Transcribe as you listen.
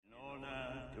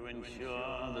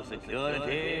ensure the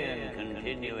security and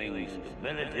continuing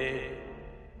stability,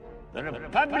 the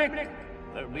Republic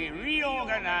will be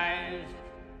reorganized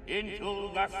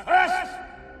into the First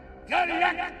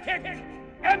Galactic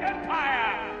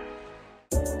Empire!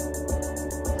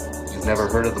 You've never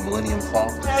heard of the Millennium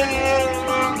Falcon?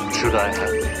 Should I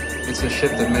have? It's a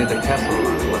ship that made the Kessel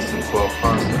Run in less than 12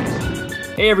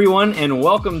 parsecs. Hey everyone, and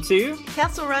welcome to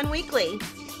Kessel Run Weekly.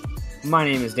 My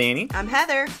name is Danny. I'm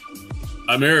Heather.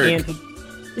 I'm Eric. And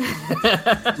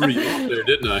Threw you off there,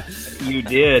 didn't I? you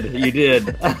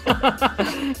did.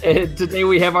 And today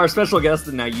we have our special guest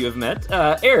that now you have met,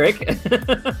 Eric.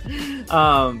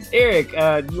 Eric,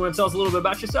 you want to tell us a little bit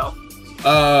about yourself?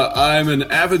 I'm an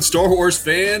avid Star Wars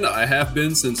fan. I have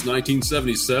been since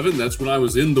 1977. That's when I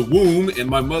was in the womb, and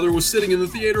my mother was sitting in the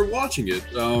theater watching it.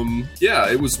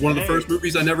 It was one of the first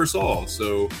movies I never saw.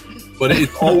 But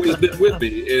it's always been with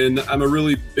me, and I'm a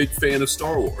really big fan of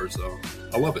Star Wars.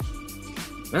 I love it.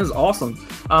 That is awesome.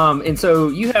 And so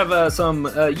you have some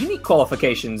unique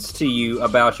qualifications to you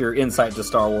about your insight to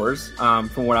Star Wars,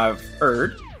 from what I've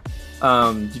heard.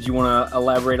 Did you want to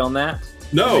elaborate on that?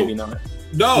 No. Or maybe not.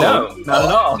 No, not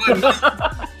at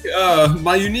all.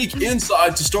 My unique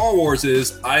insight to Star Wars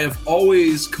is I have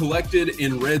always collected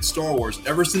and read Star Wars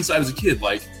ever since I was a kid.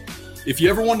 Like, if you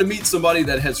ever wanted to meet somebody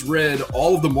that has read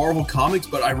all of the Marvel comics,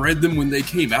 but I read them when they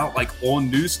came out, like on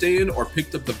newsstand, or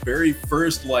picked up the very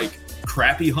first like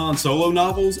crappy Han Solo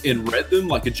novels and read them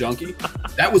like a junkie,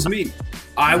 that was me.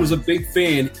 I was a big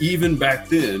fan even back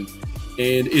then,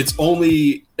 and it's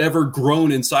only ever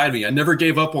grown inside me. I never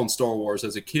gave up on Star Wars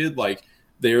as a kid. Like,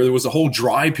 there was a whole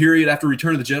dry period after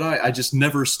Return of the Jedi. I just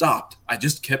never stopped. I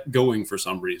just kept going for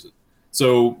some reason.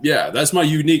 So, yeah, that's my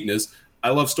uniqueness.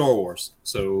 I love Star Wars.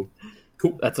 So,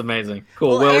 cool. That's amazing.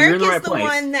 Cool. Well, You're Eric in the right is the place.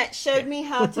 one that showed me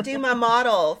how to do my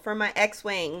model for my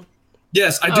X-Wing.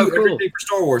 Yes, I do cool. everything for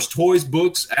Star Wars. Toys,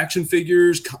 books, action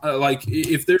figures. Like,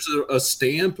 if there's a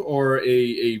stamp or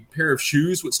a pair of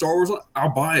shoes with Star Wars on it,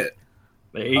 I'll buy it.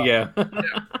 There you go.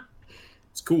 Yeah.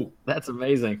 It's cool. That's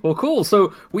amazing. Well, cool.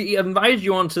 So we invited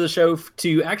you onto the show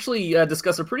to actually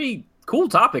discuss a pretty cool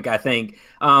topic, I think.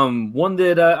 One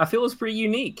that I feel is pretty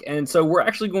unique. And so we're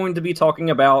actually going to be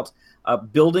talking about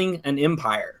building an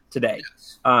empire today.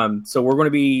 Yes. So we're going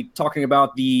to be talking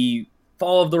about the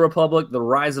fall of the Republic, the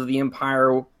rise of the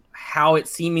Empire, how it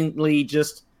seemingly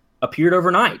just appeared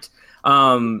overnight.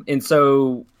 And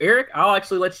so, Eric, I'll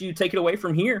actually let you take it away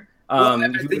from here. I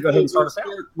If you think go ahead and start us out.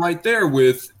 right there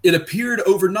with it appeared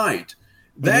overnight.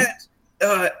 That's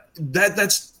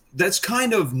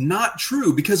kind of not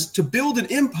true, because to build an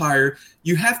empire,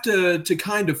 you have to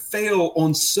kind of fail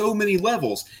on so many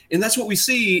levels, and that's what we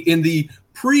see in the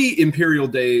pre-imperial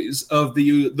days of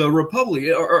the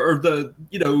Republic or the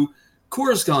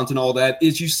Coruscant and all that.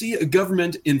 Is you see a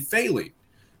government in failing.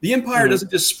 The empire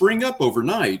doesn't just spring up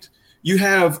overnight. You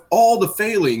have all the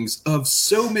failings of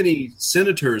so many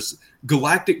senators,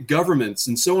 galactic governments,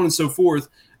 and so on and so forth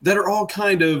that are all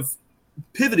kind of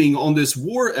pivoting on this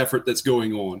war effort that's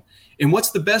going on. And what's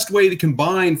the best way to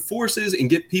combine forces and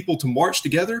get people to march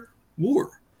together?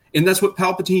 War. And that's what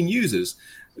Palpatine uses.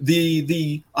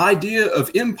 The idea of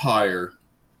empire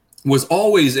was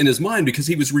always in his mind because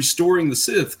he was restoring the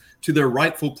Sith to their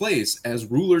rightful place as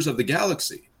rulers of the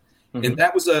galaxy. Mm-hmm. And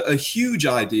that was a huge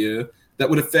idea that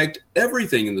would affect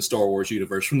everything in the Star Wars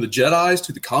universe, from the Jedis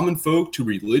to the common folk to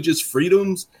religious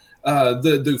freedoms,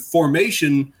 the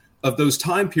formation of those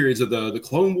time periods of the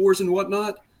Clone Wars and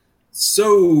whatnot.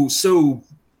 So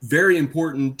very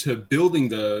important to building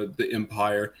the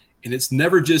empire. And it's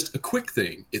never just a quick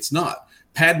thing. It's not.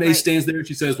 Padme stands there and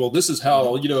she says, well, this is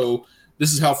how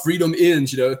freedom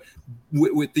ends,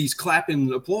 with these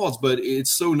clapping applause, but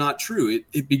it's so not true.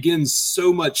 It begins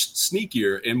so much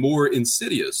sneakier and more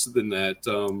insidious than that.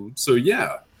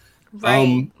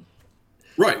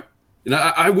 Right. And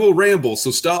I will ramble, so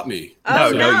stop me.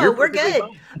 Oh, no, we're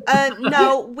perfectly good.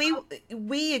 No,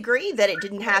 we agree that it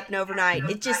didn't happen overnight.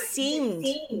 It just seemed.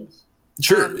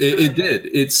 Sure, it did.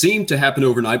 It seemed to happen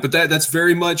overnight, but that's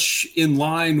very much in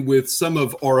line with some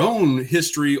of our own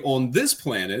history on this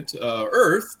planet,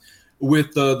 Earth,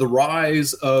 with the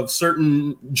rise of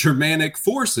certain Germanic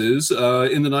forces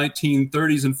in the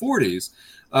 1930s and 40s.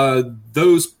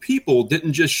 Those people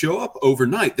didn't just show up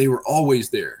overnight. They were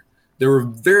always there. There were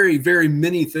very, very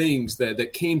many things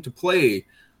that came to play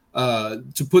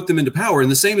to put them into power.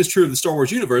 And the same is true of the Star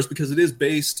Wars universe, because it is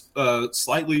based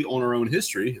slightly on our own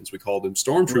history, as we call them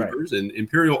stormtroopers. Right. And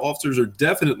Imperial officers are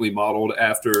definitely modeled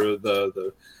after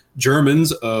the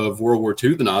Germans of World War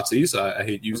II, the Nazis. I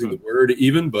hate using the word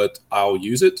even, but I'll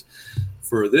use it.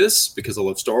 for this because I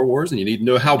love Star Wars, and you need to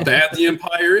know how bad the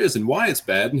Empire is and why it's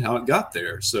bad and how it got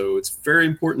there. So it's a very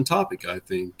important topic, I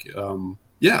think.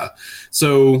 Yeah.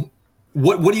 So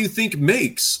what do you think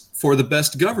makes for the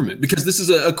best government? Because this is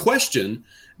a question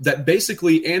that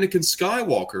basically Anakin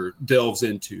Skywalker delves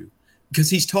into, because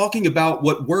he's talking about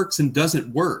what works and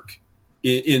doesn't work.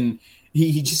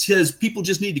 He just says people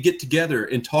just need to get together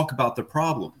and talk about their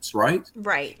problems, right?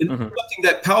 Right. And something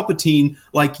that Palpatine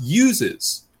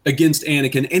uses against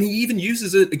Anakin, and he even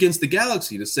uses it against the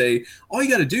galaxy to say, all you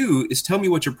got to do is tell me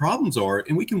what your problems are,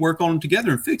 and we can work on them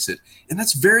together and fix it. And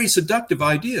that's a very seductive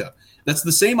idea. That's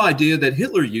the same idea that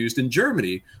Hitler used in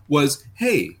Germany was,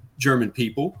 hey, German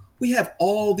people, we have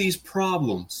all these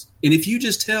problems. And if you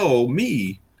just tell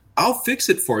me, I'll fix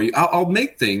it for you. I'll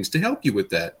make things to help you with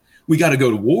that. We got to go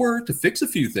to war to fix a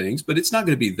few things, but it's not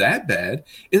going to be that bad.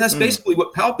 And that's basically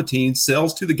what Palpatine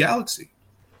sells to the galaxy.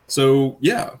 So,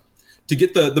 yeah, to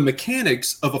get the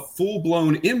mechanics of a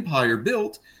full-blown empire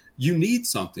built, you need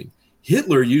something.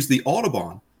 Hitler used the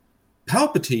Autobahn.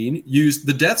 Palpatine used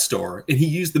the Death Star, and he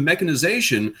used the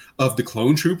mechanization of the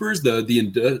clone troopers,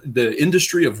 the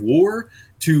industry of war,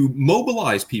 to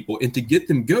mobilize people and to get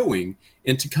them going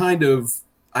and to kind of,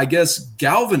 I guess,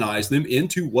 galvanize them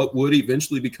into what would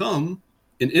eventually become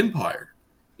an empire.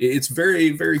 It's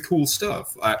very, very cool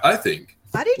stuff, I think.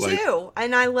 I do too.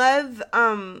 And I love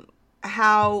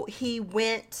how he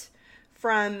went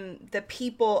from the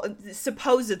people,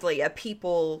 supposedly a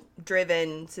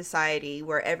people-driven society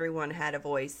where everyone had a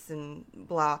voice and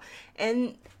blah.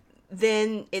 And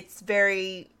then it's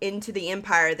very into the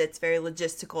empire that's very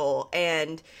logistical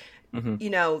and you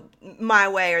know, my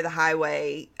way or the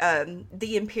highway,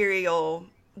 the imperial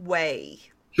way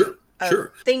of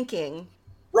thinking.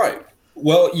 Right.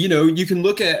 Well, you know, you can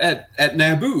look at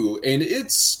Naboo and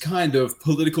its kind of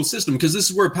political system, because this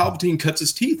is where Palpatine cuts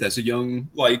his teeth as a young,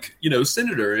 like, you know,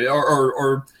 senator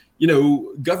or you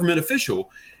know, government official.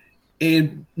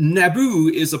 And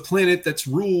Naboo is a planet that's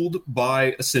ruled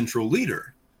by a central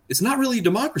leader. It's not really a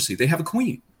democracy. They have a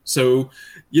queen. So,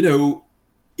 you know,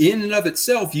 in and of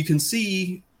itself, you can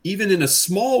see, even in a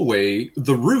small way,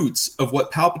 the roots of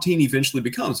what Palpatine eventually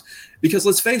becomes. Because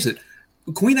let's face it,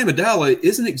 Queen Amidala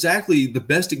isn't exactly the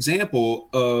best example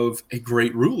of a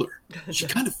great ruler. She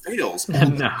kind of fails.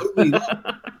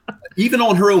 Even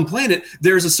on her own planet,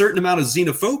 there's a certain amount of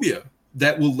xenophobia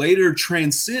that will later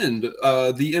transcend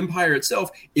the Empire itself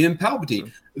in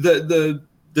Palpatine. The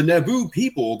Naboo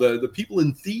people, the people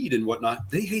in Theed and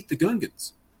whatnot, they hate the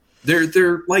Gungans.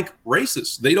 They're like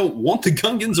racist. They don't want the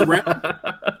Gungans around.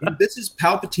 And this is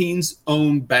Palpatine's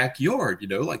own backyard, you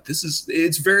know, like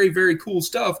it's very, very cool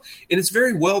stuff. And it's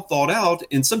very well thought out.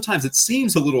 And sometimes it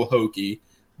seems a little hokey,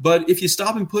 but if you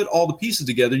stop and put all the pieces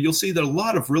together, you'll see that a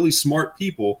lot of really smart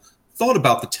people thought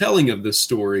about the telling of this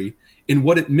story and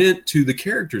what it meant to the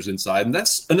characters inside. And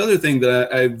that's another thing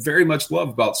that I very much love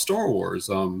about Star Wars,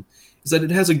 is that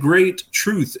it has a great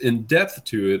truth and depth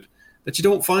to it that you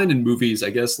don't find in movies, I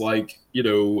guess, like, you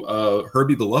know,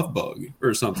 Herbie the Love Bug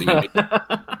or something. I mean,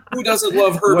 who doesn't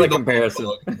love Herbie the Love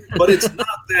Bug? But it's not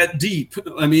that deep.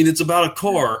 I mean, it's about a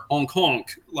car on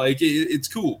conch. Like, it's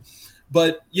cool.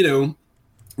 But, you know,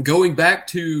 going back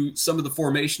to some of the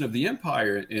formation of the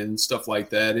Empire and stuff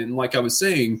like that, and like I was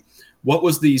saying, what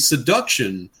was the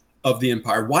seduction of the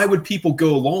Empire? Why would people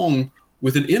go along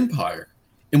with an empire?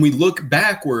 And we look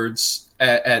backwards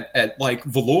at like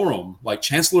Valorum, like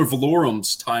Chancellor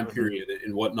Valorum's time period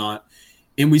and whatnot,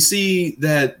 and we see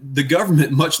that the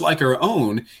government, much like our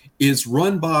own, is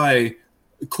run by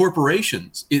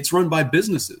corporations. It's run by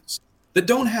businesses that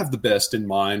don't have the best in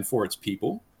mind for its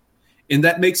people, and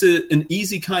that makes it an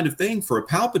easy kind of thing for a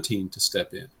Palpatine to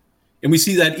step in. And we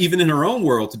see that even in our own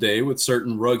world today with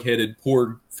certain rug-headed,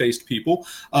 poor-faced people,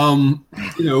 you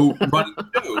know, running the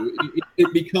show.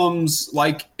 It becomes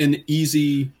like an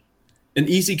easy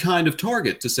kind of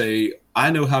target to say,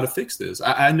 I know how to fix this.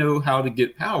 I know how to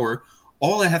get power.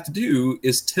 All I have to do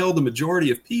is tell the majority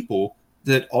of people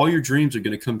that all your dreams are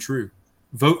going to come true.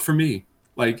 Vote for me.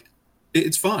 Like,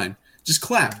 it's fine. Just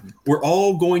clap. We're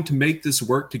all going to make this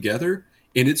work together,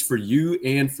 and it's for you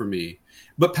and for me.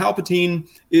 But Palpatine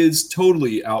is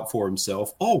totally out for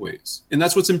himself always. And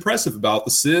that's what's impressive about the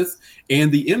Sith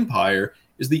and the Empire,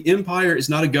 is the Empire is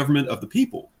not a government of the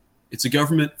people. It's a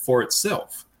government for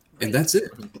itself. And that's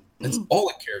it. That's all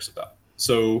it cares about.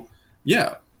 So,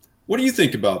 yeah. What do you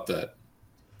think about that?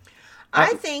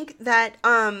 I think that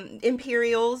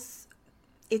Imperials,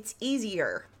 it's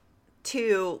easier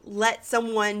to let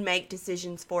someone make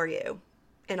decisions for you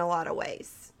in a lot of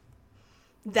ways.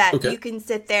 that you can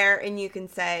sit there and you can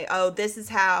say, oh, this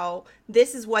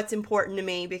is what's important to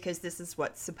me because this is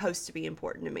what's supposed to be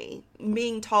important to me.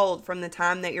 Being told from the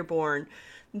time that you're born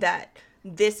that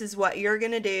this is what you're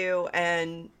going to do,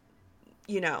 and,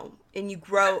 you know, and you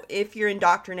grow if you're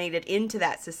indoctrinated into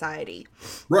that society.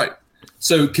 Right.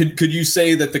 So could you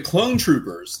say that the clone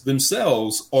troopers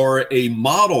themselves are a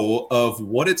model of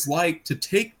what it's like to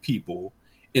take people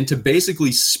and to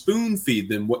basically spoon feed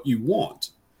them what you want?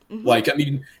 Mm-hmm. Like, I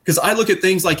mean, because I look at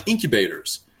things like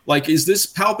incubators. Like, is this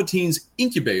Palpatine's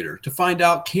incubator to find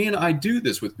out, can I do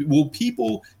this with? Will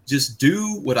people just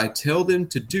do what I tell them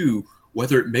to do,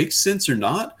 whether it makes sense or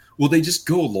not? Will they just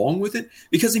go along with it?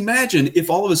 Because imagine if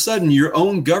all of a sudden your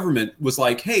own government was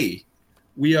like, hey,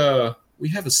 we have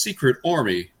a secret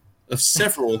army of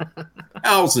several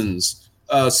thousands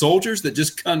soldiers that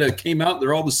just kind of came out.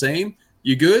 They're all the same.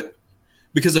 You good?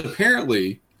 Because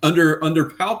apparently under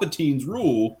Palpatine's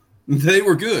rule, they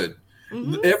were good.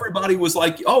 Mm-hmm. Everybody was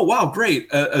like, oh, wow, great.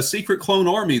 A secret clone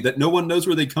army that no one knows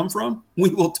where they come from. We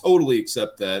will totally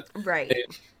accept that. Right.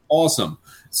 And awesome.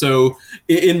 So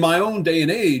in my own day and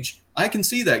age, I can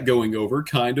see that going over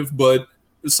kind of, but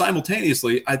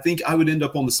simultaneously, I think I would end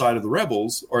up on the side of the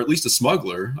rebels, or at least a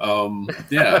smuggler. Yeah,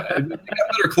 they got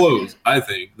better clothes, I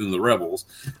think, than the rebels.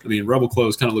 I mean, rebel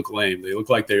clothes kind of look lame. They look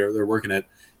like they're working at,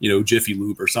 you know, Jiffy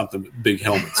Lube or something, big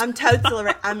helmets. I'm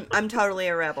totally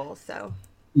a rebel, so.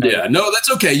 Yeah, no,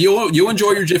 that's okay. You'll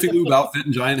enjoy your Jiffy Lube outfit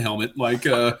and giant helmet, like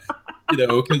you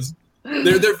know, because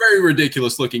they're very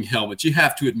ridiculous looking helmets. You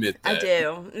have to admit that. I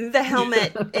do. The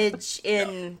helmet itch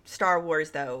in Star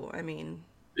Wars, though. I mean.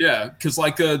 Yeah, because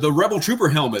like the Rebel Trooper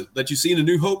helmet that you see in A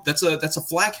New Hope, that's a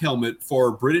flak helmet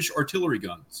for British artillery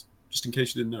guns. Just in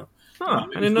case you didn't know. Huh,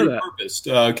 I didn't know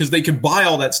that. Because they could buy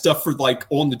all that stuff for like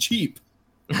on the cheap.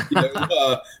 You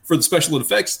know, for the special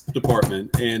effects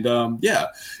department. And yeah,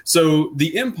 so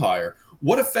the Empire,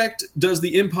 what effect does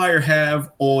the Empire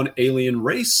have on alien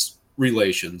race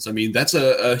relations? I mean, that's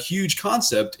a huge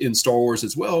concept in Star Wars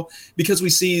as well, because we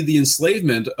see the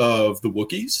enslavement of the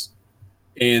Wookiees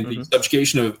and the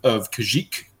subjugation of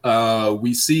Kashyyyk.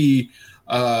 We see,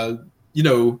 you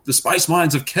know, the spice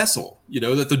mines of Kessel, you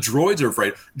know, that the droids are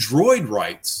afraid. Droid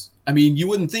rights. I mean, you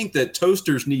wouldn't think that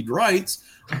toasters need rights,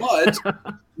 but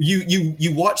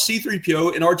you watch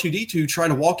C-3PO and R2-D2 try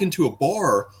to walk into a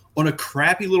bar on a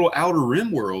crappy little Outer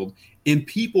Rim world, and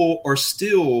people are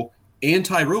still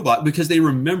anti-robot because they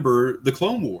remember the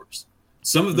Clone Wars.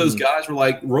 Some of those guys were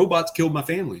like, robots killed my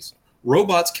families.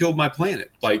 Robots killed my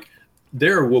planet. Like,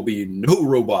 there will be no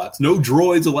robots, no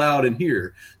droids allowed in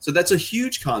here. So that's a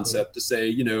huge concept to say,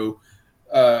 you know,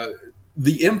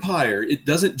 the Empire, it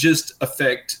doesn't just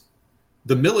affect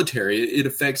the military, it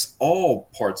affects all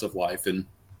parts of life. And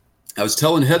I was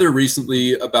telling Heather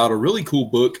recently about a really cool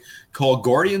book called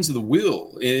Guardians of the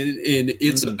Will. And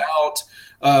it's about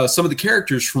some of the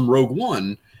characters from Rogue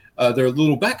One, their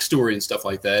little backstory and stuff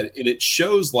like that. And it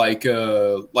shows like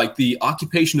the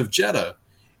occupation of Jeddah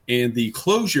and the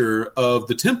closure of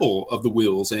the Temple of the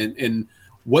Wills, and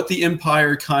what the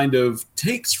Empire kind of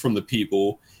takes from the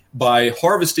people by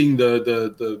harvesting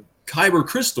the Kyber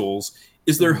crystals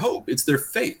is their hope. It's their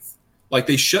faith. Like,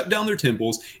 they shut down their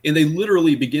temples and they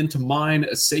literally begin to mine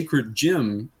a sacred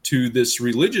gem to this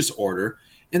religious order,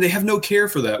 and they have no care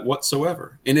for that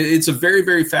whatsoever. And it's a very,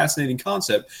 very fascinating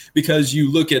concept, because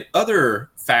you look at other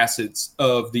facets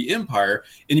of the Empire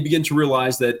and you begin to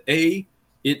realize that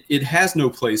it has no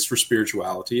place for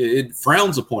spirituality. It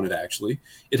frowns upon it, actually.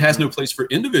 It has no place for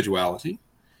individuality.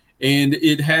 And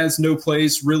it has no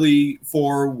place really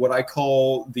for what I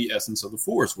call the essence of the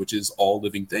Force, which is all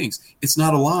living things. It's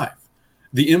not alive.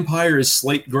 The Empire is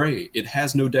slate gray. It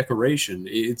has no decoration.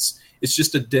 It's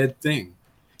just a dead thing.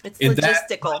 It's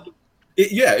logistical.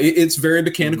 It's very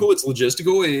mechanical. It's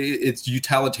logistical. It's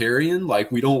utilitarian.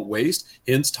 Like, we don't waste.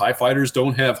 Hence, TIE fighters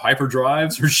don't have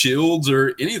hyperdrives or shields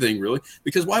or anything, really.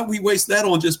 Because why would we waste that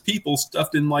on just people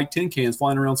stuffed in, like, tin cans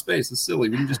flying around space? It's silly.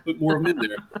 We can just put more of them in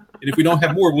there. And if we don't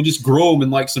have more, we'll just grow them in,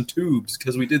 like, some tubes,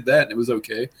 because we did that and it was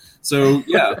okay. So,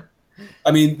 yeah.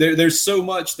 I mean, there's so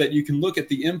much that you can look at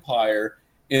the Empire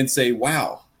and say,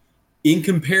 wow, in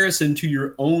comparison to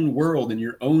your own world and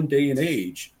your own day and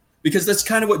age. Because that's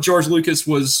kind of what George Lucas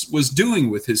was doing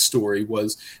with his story.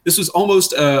 This was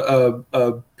almost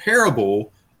a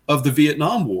parable of the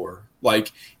Vietnam War.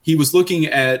 Like, he was looking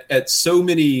at so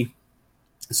many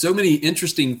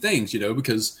interesting things, you know,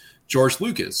 because George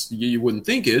Lucas, you wouldn't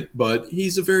think it, but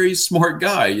he's a very smart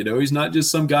guy. You know, he's not just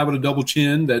some guy with a double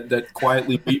chin that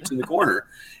quietly beeps in the corner.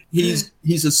 He's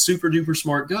a super duper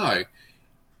smart guy.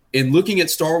 And looking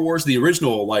at Star Wars, the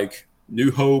original, like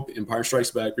New Hope, Empire Strikes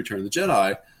Back, Return of the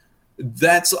Jedi,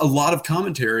 that's a lot of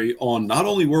commentary on not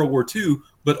only World War II,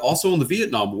 but also on the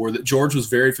Vietnam War that George was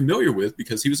very familiar with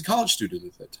because he was a college student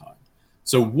at that time.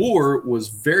 So war was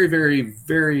very, very,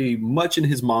 very much in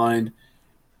his mind.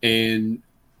 And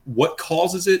what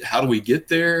causes it? How do we get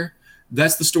there?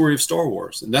 That's the story of Star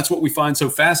Wars. And that's what we find so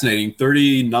fascinating.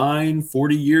 39,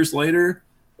 40 years later.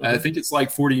 I think it's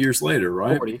like 40 years later,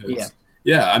 right? 40, because,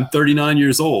 yeah, I'm 39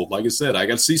 years old. Like I said, I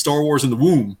got to see Star Wars in the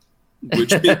womb,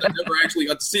 which means I never actually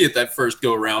got to see it that first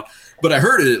go around. But I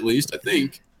heard it at least, I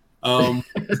think.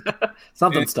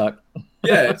 Something stuck.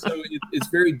 Yeah, so it's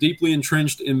very deeply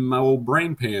entrenched in my old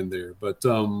brain pan there. But,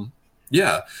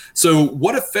 yeah. So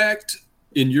what effect,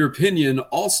 in your opinion,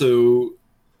 also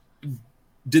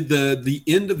did the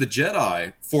end of the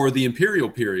Jedi for the Imperial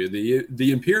period,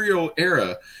 the Imperial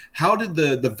era, how did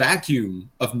the vacuum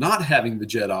of not having the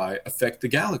Jedi affect the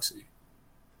galaxy?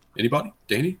 Anybody?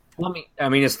 Danny? Well, I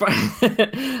mean, as far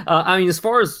as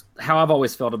far as how I've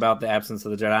always felt about the absence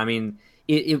of the Jedi, I mean,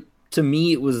 it to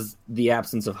me it was the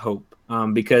absence of hope,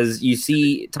 because you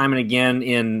see time and again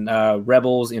in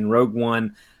Rebels, in Rogue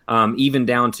One, even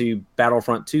down to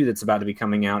Battlefront 2 that's about to be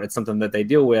coming out. It's something that they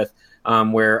deal with,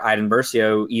 where Iden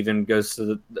Versio even goes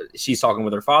to she's talking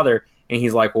with her father, and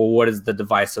he's like, well, what is the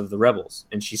device of the rebels?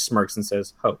 And she smirks and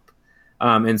says, hope.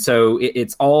 And so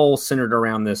it's all centered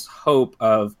around this hope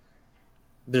of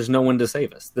there's no one to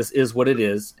save us. This is what it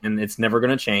is, and it's never going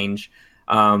to change.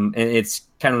 And it's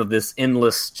kind of this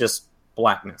endless just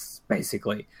blackness,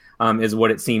 basically, is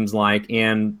what it seems like.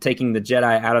 And taking the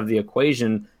Jedi out of the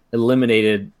equation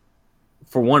eliminated,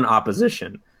 for one,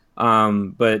 opposition,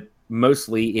 but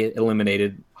mostly it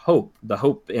eliminated hope, the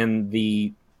hope and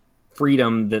the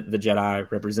freedom that the Jedi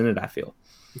represented, I feel.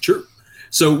 Sure.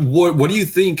 So what do you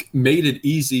think made it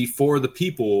easy for the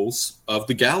peoples of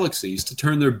the galaxies to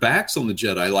turn their backs on the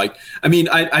Jedi? Like, I mean,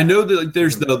 I know that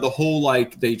there's the whole,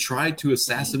 like, they tried to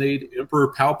assassinate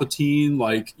Emperor Palpatine,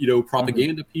 like, you know,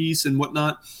 propaganda piece and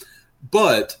whatnot.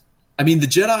 But, I mean, the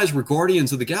Jedis were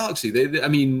guardians of the galaxy. They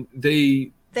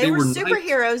were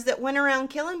superheroes that went around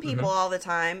killing people all the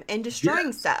time and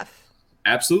destroying stuff.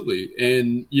 Absolutely.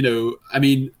 And, you know, I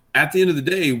mean, at the end of the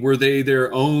day, were they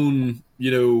their own,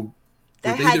 you know,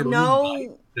 they had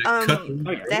no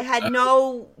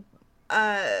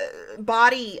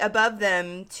body above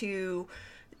them to,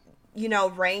 you know,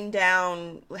 rain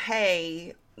down,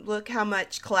 hey, look how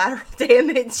much collateral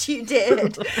damage you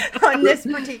did on this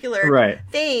particular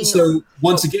thing. So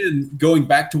once again, going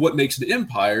back to what makes an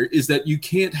empire is that you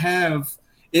can't have,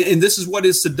 and this is what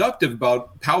is seductive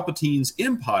about Palpatine's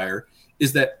empire,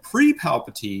 is that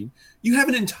pre-Palpatine, you have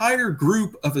an entire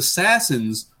group of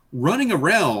assassins running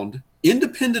around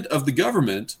independent of the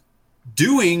government,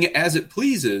 doing as it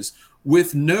pleases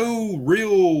with no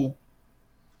real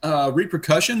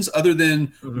repercussions other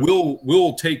than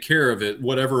we'll take care of it,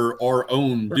 whatever our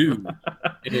own do.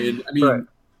 And I mean,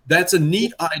 that's a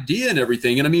neat idea and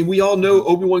everything. And I mean, we all know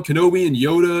Obi-Wan Kenobi and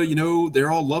Yoda, you know,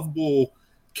 they're all lovable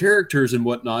characters and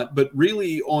whatnot, but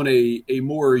really on a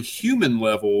more human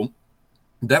level,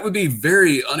 that would be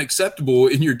very unacceptable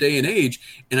in your day and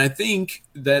age. And I think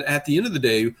that at the end of the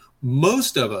day,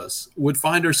 most of us would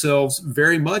find ourselves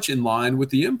very much in line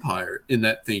with the Empire in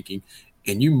that thinking.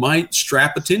 And you might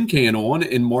strap a tin can on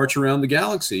and march around the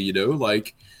galaxy, you know,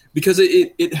 like, because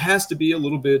it has to be a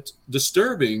little bit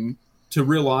disturbing to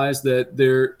realize that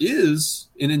there is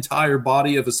an entire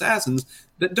body of assassins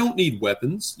that don't need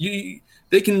weapons.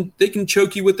 They can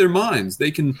choke you with their minds.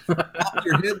 They can pop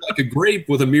your head like a grape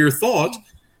with a mere thought,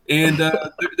 and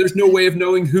there's no way of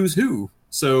knowing who's who.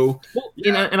 So,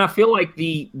 you know, and I feel like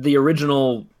the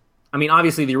original, I mean,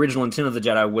 obviously the original intent of the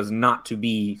Jedi was not to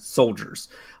be soldiers,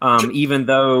 even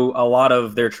though a lot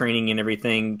of their training and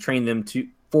everything trained them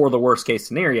for the worst case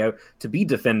scenario to be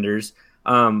defenders.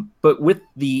 But with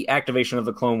the activation of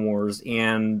the Clone Wars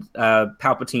and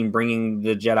Palpatine bringing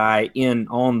the Jedi in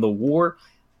on the war,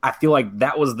 I feel like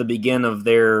that was the beginning of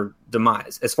their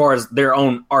demise, as far as their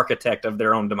own architect of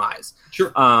their own demise.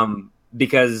 Sure.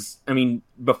 Because, I mean,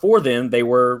 before then, they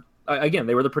were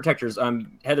the protectors.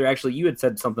 Heather, actually, you had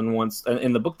said something once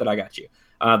in the book that I got you,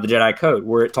 the Jedi Code,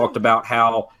 where it talked about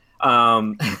how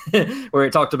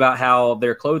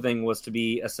their clothing was to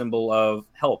be a symbol of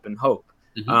help and hope.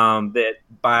 That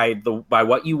by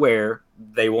what you wear,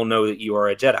 they will know that you are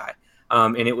a Jedi.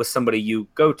 And it was somebody you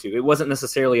go to. It wasn't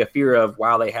necessarily a fear of,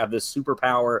 wow, they have this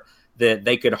superpower that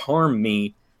they could harm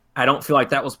me. I don't feel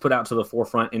like that was put out to the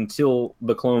forefront until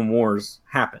the Clone Wars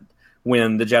happened,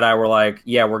 when the Jedi were like,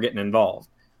 yeah, we're getting involved.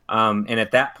 And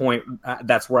at that point,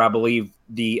 that's where I believe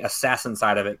the assassin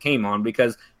side of it came on,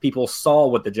 because people saw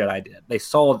what the Jedi did. They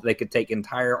saw that they could take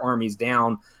entire armies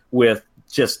down with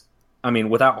just I mean,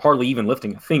 without hardly even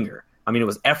lifting a finger. I mean, it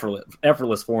was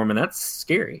effortless for him, and that's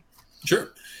scary. Sure.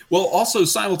 Well, also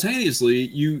simultaneously,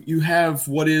 you have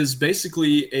what is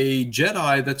basically a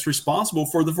Jedi that's responsible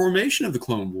for the formation of the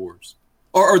Clone Wars,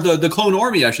 or the Clone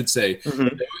Army, I should say,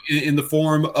 in the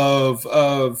form of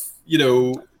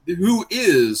who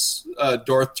is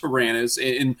Darth Tyrannus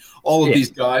and all of these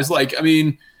guys. Like, I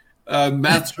mean,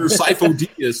 Master Sifo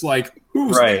Dyas, like,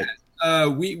 who's that?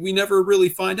 We never really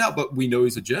find out, but we know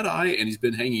he's a Jedi, and he's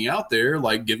been hanging out there,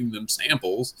 like, giving them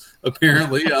samples,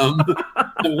 apparently.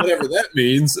 Whatever that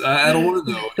means. I don't want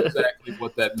to know exactly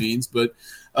what that means, but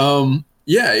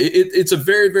it's a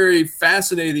very, very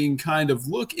fascinating kind of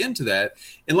look into that.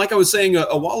 And like I was saying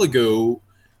a while ago,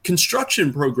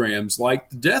 construction programs like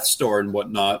the Death Star and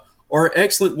whatnot are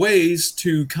excellent ways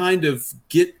to kind of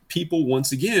get people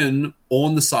once again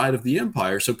on the side of the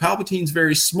Empire. So Palpatine's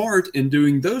very smart in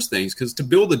doing those things, because to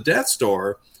build a Death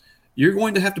Star, you're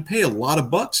going to have to pay a lot of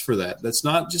bucks for that. That's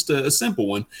not just a simple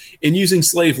one. And using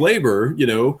slave labor,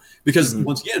 because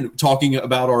once again, talking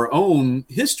about our own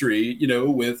history,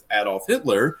 with Adolf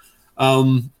Hitler,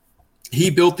 he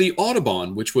built the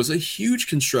Autobahn, which was a huge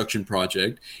construction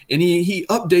project, and he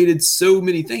updated so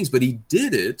many things, but he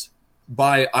did it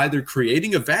by either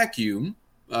creating a vacuum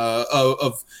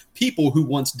of people who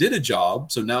once did a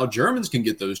job, so now Germans can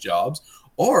get those jobs,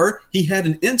 or he had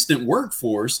an instant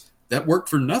workforce that worked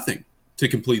for nothing to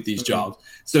complete these jobs.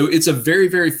 So it's a very,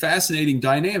 very fascinating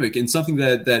dynamic, and something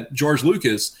that George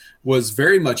Lucas was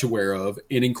very much aware of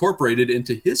and incorporated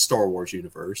into his Star Wars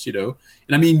universe, And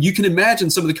I mean, you can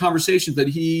imagine some of the conversations that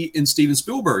he and Steven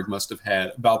Spielberg must have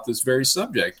had about this very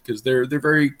subject, because they're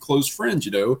very close friends,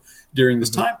 during this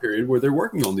time period where they're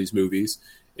working on these movies.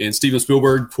 And Steven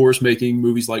Spielberg, of course, making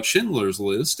movies like Schindler's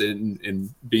List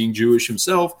and being Jewish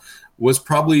himself, was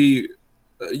probably,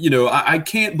 I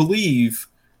can't believe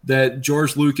that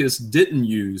George Lucas didn't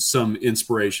use some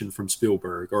inspiration from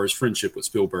Spielberg or his friendship with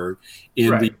Spielberg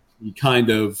in the kind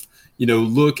of,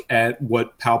 look at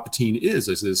what Palpatine is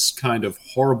as this kind of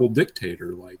horrible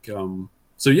dictator.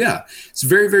 It's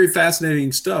very, very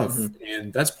fascinating stuff.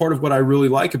 And that's part of what I really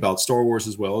like about Star Wars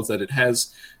as well, is that it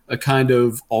has a kind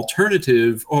of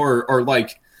alternative or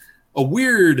like a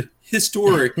weird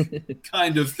historic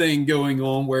kind of thing going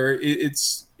on where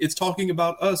it's talking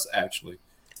about us, actually.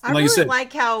 I really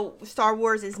like how Star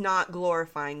Wars is not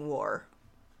glorifying war.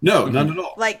 No, not at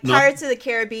all. Like Pirates of the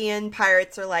Caribbean,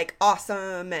 pirates are like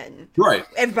awesome and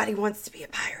everybody wants to be a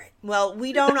pirate. Well,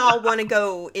 we don't all want to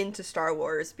go into Star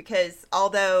Wars, because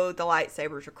although the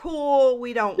lightsabers are cool,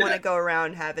 we don't want to go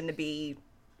around having to be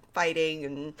fighting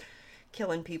and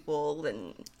killing people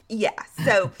and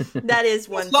so that is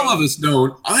one thing. Some of us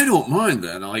don't. I don't mind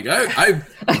that. Like I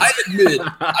admit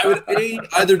I would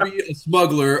either be a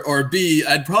smuggler or B,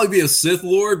 I'd probably be a Sith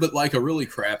Lord, but like a really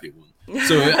crappy one.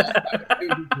 So it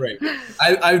would be great.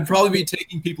 I would probably be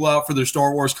taking people out for their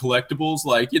Star Wars collectibles.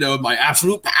 Like, my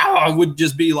absolute power would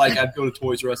just be like, I'd go to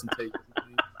Toys R Us and take it.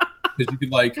 Because you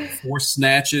could like force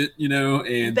snatch it,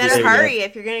 and better hurry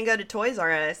if you're going to go to Toys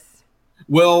R Us.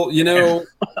 Well,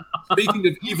 speaking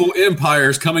of evil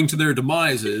empires coming to their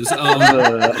demises,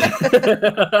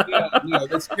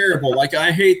 that's terrible. Like,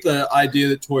 I hate the idea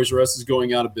that Toys R Us is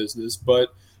going out of business,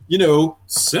 but,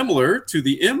 similar to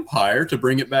the Empire, to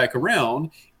bring it back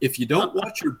around, if you don't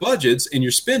watch your budgets and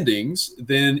your spendings,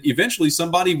 then eventually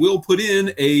somebody will put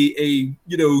in a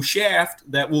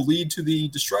shaft that will lead to the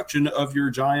destruction of your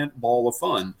giant ball of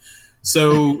fun.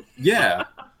 So, yeah.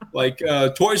 Like,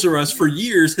 Toys R Us for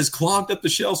years has clogged up the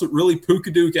shelves with really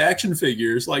Pookadook action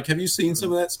figures. Like, have you seen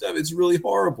some of that stuff? It's really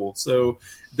horrible. So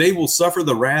they will suffer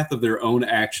the wrath of their own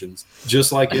actions,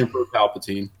 just like Emperor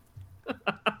Palpatine.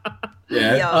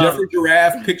 Yeah, Jeffrey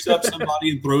Giraffe picks up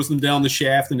somebody and throws them down the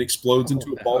shaft and explodes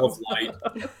into a ball of light.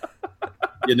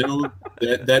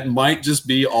 That might just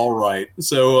be all right.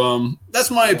 So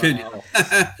that's my opinion.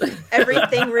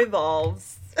 Everything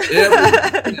revolves.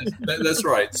 That's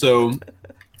right. So...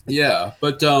 yeah,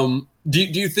 but do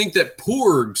you think that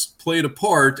porgs played a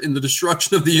part in the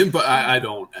destruction of the Empire? I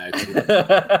don't, actually.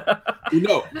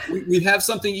 No, we have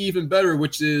something even better,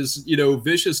 which is,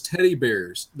 vicious teddy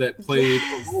bears that played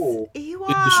a role in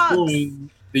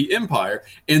destroying the Empire.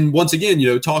 And once again,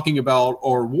 talking about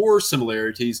our war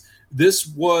similarities, this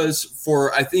was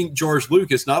for, I think, George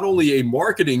Lucas, not only a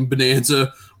marketing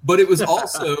bonanza, but it was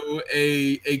also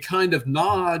a kind of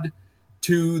nod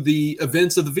to the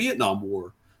events of the Vietnam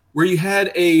War, where you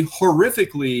had a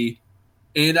horrifically,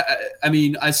 and I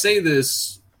mean, I say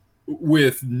this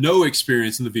with no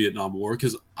experience in the Vietnam War,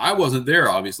 because I wasn't there,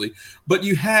 obviously, but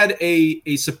you had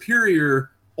a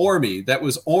superior army that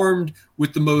was armed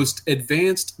with the most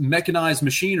advanced mechanized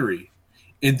machinery.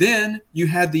 And then you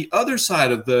had the other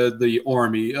side of the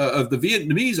army, of the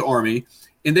Vietnamese army,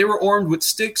 and they were armed with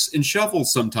sticks and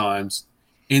shovels sometimes,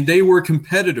 and they were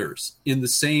competitors in the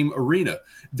same arena.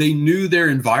 They knew their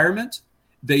environment.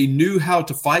 They knew how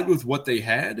to fight with what they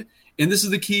had. And this is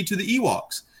the key to the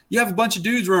Ewoks. You have a bunch of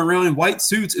dudes running around in white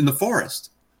suits in the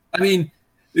forest. I mean,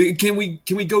 can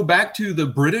we go back to the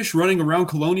British running around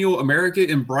colonial America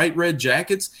in bright red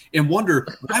jackets and wonder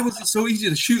why was it so easy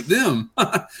to shoot them?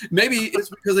 Maybe it's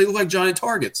because they look like giant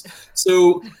targets.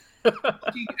 So,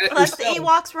 plus the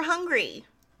Ewoks were hungry.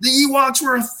 The Ewoks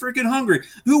were freaking hungry.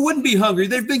 Who wouldn't be hungry?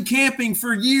 They've been camping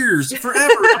for years,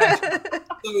 forever.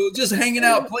 So just hanging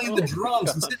out, playing the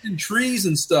drums, and sitting in trees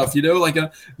and stuff. You know, like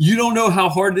you don't know how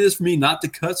hard it is for me not to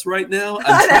cuss right now.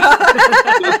 I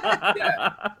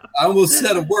almost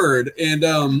said a word. And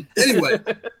anyway,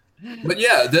 but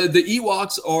yeah, the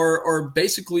Ewoks are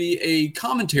basically a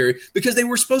commentary because they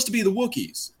were supposed to be the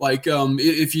Wookiees. Like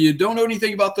if you don't know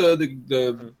anything about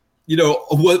the you know,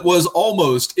 what was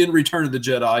almost in Return of the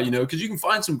Jedi, you know, because you can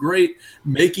find some great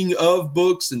making of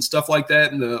books and stuff like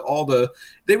that. And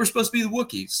they were supposed to be the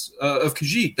Wookiees of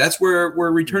Kashyyyk. That's where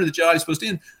Return of the Jedi is supposed to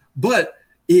end. But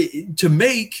to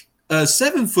make a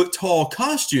 7-foot tall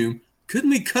costume, couldn't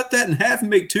we cut that in half and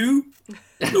make 2?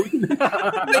 So we can make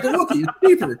a Wookiee. It's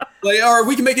cheaper. Or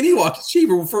we can make an Ewok. It's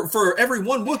cheaper. For every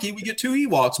 1 Wookiee, we get 2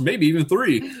 Ewoks, maybe even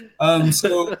 3.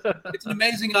 So it's an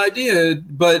amazing idea.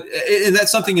 But and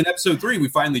that's something in episode 3 we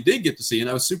finally did get to see, and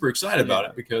I was super excited about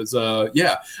it because,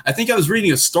 I think I was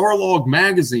reading a Starlog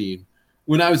magazine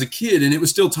when I was a kid, and it was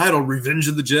still titled Revenge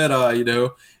of the Jedi, you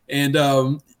know, and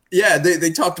they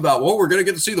talked about, well, we're going to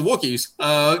get to see the Wookiees.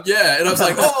 And I was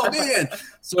like, oh, man.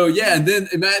 So, and then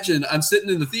imagine I'm sitting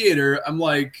in the theater. I'm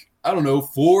like, I don't know,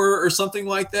 4 or something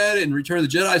like that, and Return of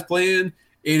the Jedi's playing, and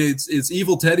it's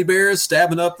evil teddy bears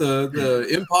stabbing up the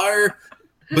Empire.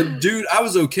 But, dude, I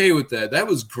was okay with that. That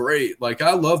was great. Like,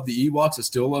 I love the Ewoks. I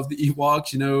still love the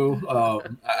Ewoks, you know.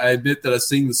 I admit that I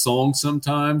sing the song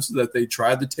sometimes that they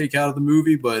tried to take out of the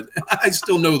movie, but I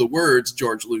still know the words,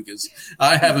 George Lucas.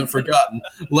 I haven't forgotten.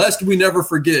 Lest we never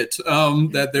forget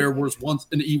that there was once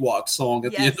an Ewok song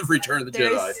at the end of Return of the Jedi.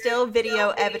 There is still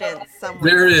video evidence somewhere.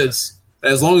 There is.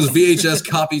 As long as VHS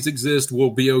copies exist, we'll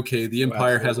be okay. The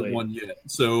Empire hasn't won yet.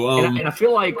 So, and I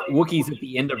feel like Wookiees at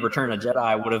the end of Return of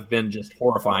Jedi would have been just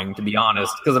horrifying, to be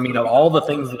honest. Because, I mean, of all the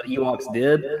things that the Ewoks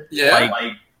did,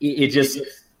 it just...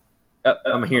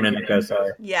 I'm hearing an echo,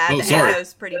 sorry. Yeah, the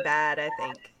echo's pretty bad, I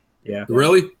think. Yeah.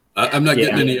 Really? I'm not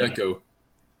getting any echo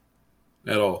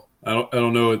at all. I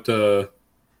don't know it...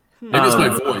 maybe it's my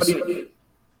voice.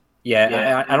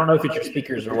 Yeah, I don't know if it's your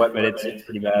speakers or what, but it's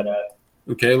pretty bad.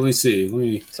 Okay, let me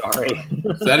see. Sorry.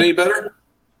 Is that any better?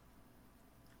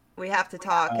 We have to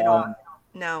talk.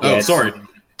 No. Oh, sorry.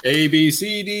 A, B,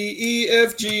 C, D, E,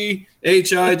 F, G,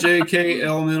 H, I, J, K,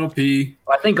 L, M, N, O, P.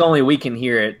 I think only we can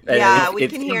hear it. Yeah, we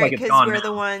can hear it because we're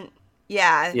the one.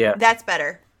 Yeah, that's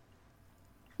better.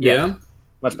 Yeah.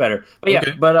 Much better. But yeah,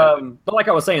 but like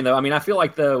I was saying, though, I mean, I feel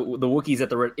like the Wookiees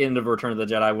at the end of Return of the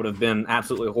Jedi would have been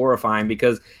absolutely horrifying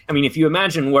because, I mean, if you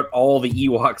imagine what all the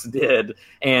Ewoks did,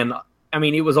 and I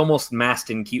mean, it was almost masked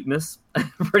in cuteness,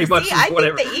 pretty much. See, I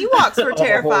think the Ewoks were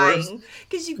terrifying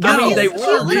because you. I mean, they were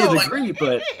to a degree,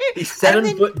 but these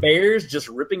 7-foot bears just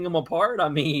ripping them apart. I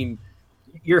mean,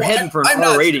 you're heading for an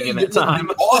R rating in that time.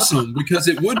 Awesome, because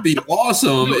it would be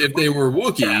awesome if they were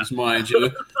Wookiees, mind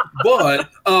you.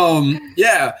 But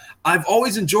I've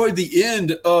always enjoyed the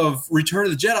end of Return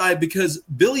of the Jedi because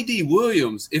Billy D.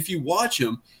 Williams, if you watch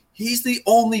him, he's the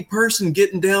only person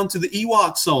getting down to the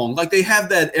Ewok song. Like, they have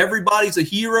that everybody's a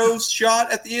hero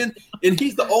shot at the end, and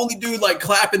he's the only dude, like,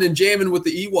 clapping and jamming with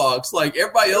the Ewoks. Like,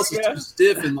 everybody else is too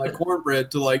stiff and, like,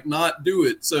 cornbread to, like, not do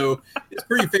it. So it's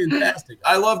pretty fantastic.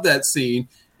 I love that scene.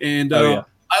 And I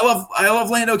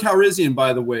love Lando Calrissian,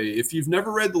 by the way. If you've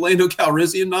never read the Lando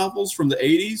Calrissian novels from the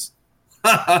 80s.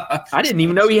 I didn't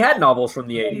even know he had novels from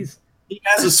the 80s. He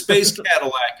has a space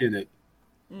Cadillac in it.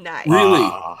 Nice. Really.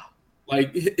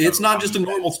 Like, it's not just a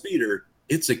normal speeder.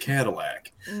 It's a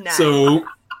Cadillac. Nice. So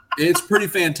it's pretty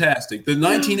fantastic. The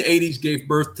 1980s gave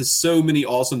birth to so many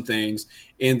awesome things.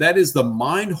 And that is the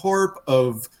Mind Harp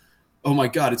of, oh my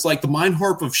God, it's like the Mind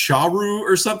Harp of Sharu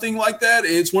or something like that.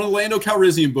 It's one of the Lando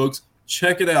Calrissian books.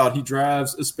 Check it out. He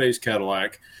drives a space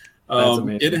Cadillac.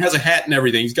 It has a hat and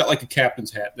everything. He's got like a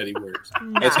captain's hat that he wears.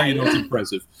 Nice. That's how you know it's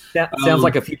impressive. Sounds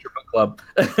like a future book club.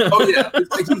 Oh yeah, it's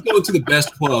like he's going to the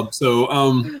best club. So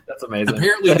that's amazing.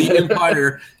 Apparently, the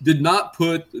Empire did not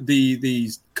put the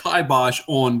kibosh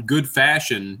on good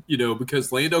fashion, you know,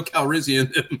 because Lando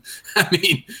Calrissian. I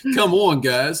mean, come on,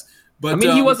 guys. But I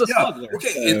mean, he was a smuggler.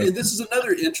 Okay, and this is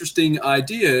another interesting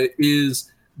idea: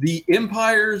 is the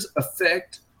Empire's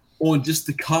effect on just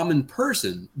the common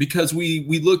person, because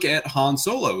we look at Han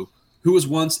Solo, who was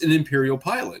once an Imperial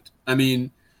pilot. I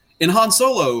mean, in Han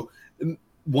Solo,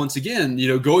 once again,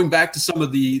 going back to some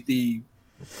of the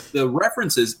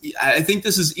references, I think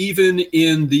this is even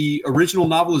in the original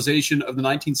novelization of the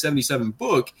 1977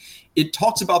 book. It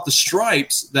talks about the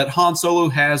stripes that Han Solo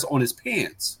has on his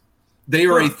pants. They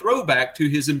are a throwback to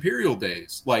his Imperial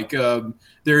days. Like,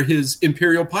 they're his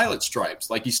Imperial pilot stripes.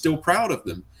 Like, he's still proud of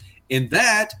them. And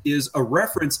that is a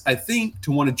reference, I think,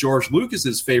 to one of George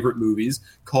Lucas's favorite movies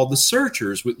called The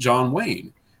Searchers with John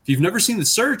Wayne. If you've never seen The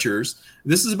Searchers,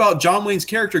 this is about John Wayne's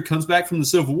character comes back from the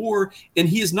Civil War, and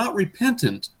he is not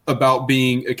repentant about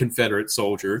being a Confederate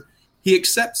soldier. He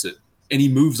accepts it, and he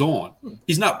moves on.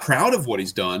 He's not proud of what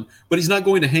he's done, but he's not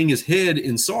going to hang his head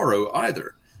in sorrow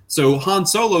either. So Han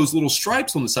Solo's little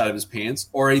stripes on the side of his pants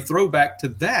are a throwback to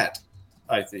that,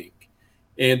 I think.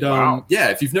 And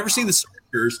if you've never seen The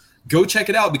Searchers, go check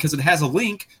it out, because it has a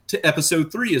link to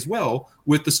episode 3 as well,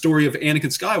 with the story of Anakin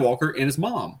Skywalker and his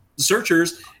mom. The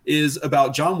Searchers is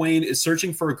about John Wayne is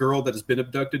searching for a girl that has been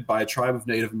abducted by a tribe of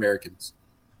Native Americans.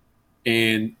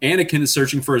 And Anakin is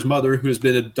searching for his mother, who has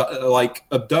been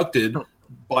abducted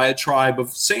by a tribe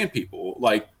of sand people,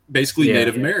 like basically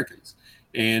Native Americans.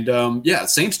 And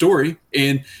same story.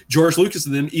 And George Lucas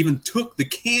and them even took the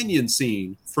canyon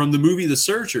scene from the movie The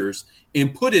Searchers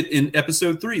and put it in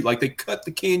episode 3. Like, they cut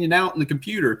the canyon out in the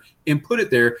computer and put it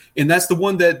there. And that's the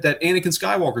one that Anakin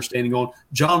Skywalker standing on.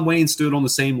 John Wayne stood on the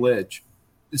same ledge.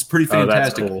 It's pretty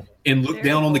fantastic. Cool. And looked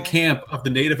down on the camp of the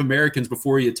Native Americans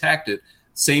before he attacked it.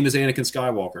 Same as Anakin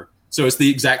Skywalker. So it's the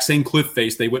exact same cliff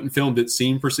face. They went and filmed it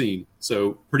scene for scene.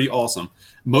 So pretty awesome.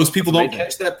 Most people don't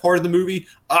catch that part of the movie.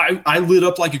 I lit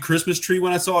up like a Christmas tree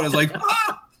when I saw it. I was like,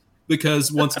 ah!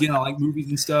 Because once again, I like movies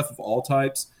and stuff of all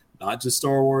types, not just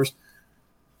Star Wars.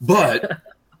 But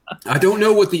I don't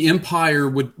know what the Empire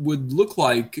would look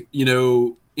like,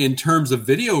 in terms of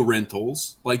video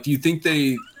rentals. Like, do you think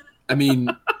you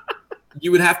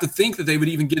would have to think that they would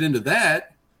even get into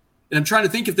that. And I'm trying to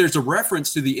think if there's a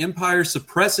reference to the Empire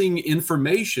suppressing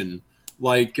information,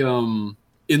 like in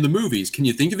the movies. Can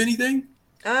you think of anything?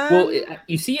 Well,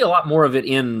 you see a lot more of it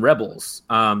in Rebels.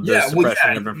 The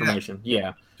suppression of information.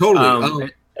 Yeah, totally.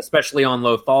 Especially on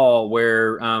Lothal,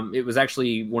 where it was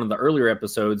actually one of the earlier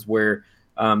episodes where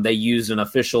they used an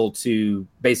official to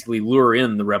basically lure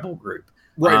in the rebel group.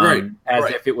 Right.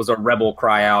 If it was a rebel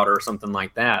cry out or something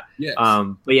like that. Yes.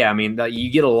 But yeah, you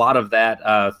get a lot of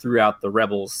that throughout the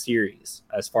Rebels series,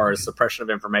 as far as suppression of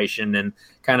information and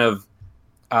kind of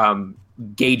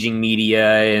gauging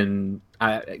media and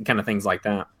kind of things like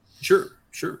that. Sure.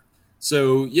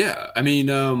 So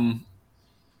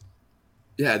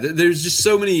there's just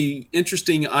so many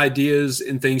interesting ideas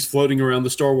and things floating around the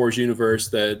Star Wars universe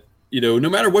that, no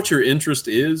matter what your interest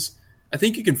is, I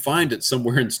think you can find it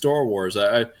somewhere in Star Wars.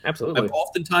 Absolutely. I've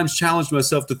oftentimes challenged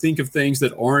myself to think of things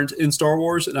that aren't in Star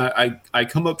Wars, and I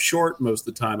come up short most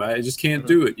of the time. I just can't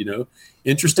do it,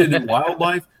 Interested in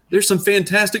wildlife? There's some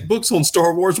fantastic books on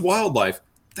Star Wars wildlife.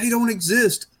 They don't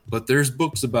exist, but there's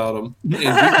books about them, and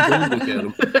we can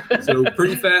go look at them. So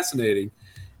pretty fascinating.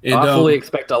 And, I fully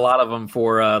expect a lot of them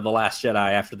for The Last Jedi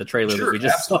after the trailer that we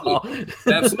just saw.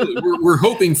 Absolutely. We're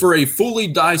hoping for a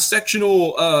fully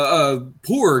dissectional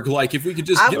porg. Like, if we could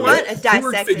just get a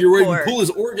porg figure where you can pull his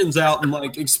organs out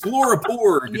and, explore a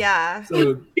porg. Yeah.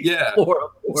 So, yeah.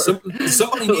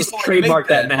 Somebody needs to trademark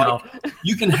that now.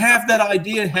 You can have that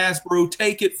idea, Hasbro.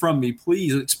 Take it from me,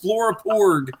 please. Explore a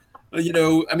porg.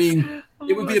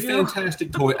 It would be a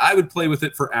fantastic toy. I would play with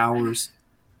it for hours,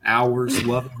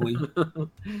 lovingly.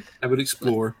 I would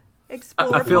explore.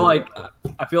 I feel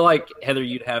like Heather,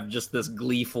 you'd have just this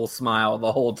gleeful smile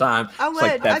the whole time. I would.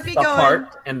 Like, that's I'd be the going.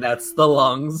 heart and that's the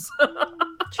lungs.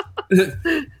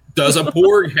 Does a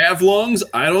porg have lungs?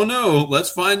 I don't know. Let's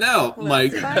find out.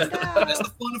 That's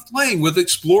the fun of playing with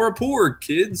Explore a Porg,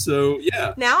 kids. So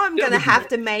yeah. Now I'm gonna have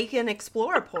to make an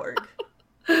Explore a Porg.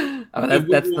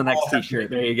 That's the next T-shirt.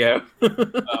 There you go.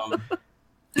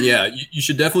 Yeah, you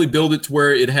should definitely build it to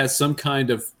where it has some kind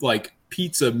of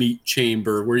pizza meat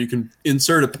chamber where you can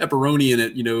insert a pepperoni in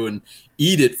it, and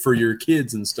eat it for your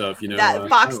kids and stuff. That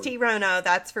Fox T. Rono,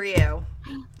 that's for you.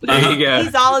 There you go.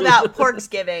 He's all about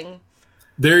Porksgiving.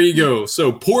 There you go.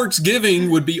 So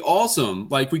Porksgiving would be awesome.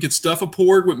 Like, we could stuff a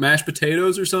porg with mashed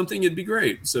potatoes or something. It'd be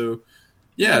great. So.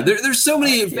 Yeah, there's so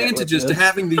many advantages to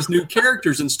having these new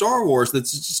characters in Star Wars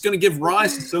that's just going to give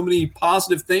rise to so many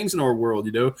positive things in our world,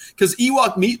 Because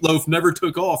Ewok Meatloaf never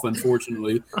took off,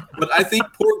 unfortunately. But I think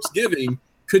Porksgiving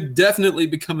could definitely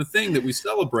become a thing that we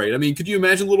celebrate. Could you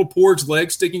imagine little porg's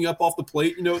legs sticking up off the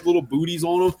plate, with little booties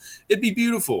on them? It'd be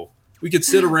beautiful. We could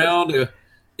sit around.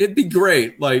 It'd be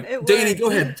great. Like, Danny, go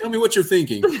ahead. Tell me what you're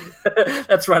thinking.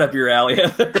 That's right up your alley.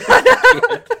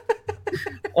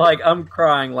 Like, I'm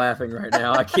crying laughing right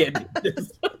now. I can't do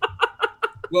this.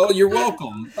 Well, you're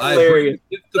welcome. Hilarious. I bring a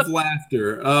gift of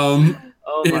laughter.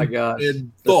 Oh my gosh.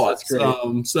 And thoughts.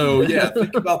 So yeah,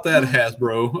 think about that,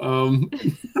 Hasbro.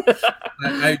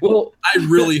 I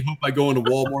really hope I go into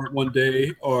Walmart one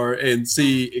day and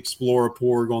see Explorer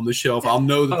Porg on the shelf. I'll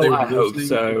know that they were listening. Hope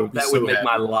so. That would make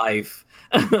my life.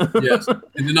 Yes,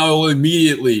 and then I'll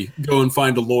immediately go and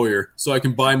find a lawyer so I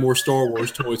can buy more Star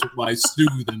Wars toys with my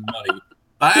sue them money.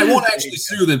 I won't actually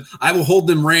sue them. I will hold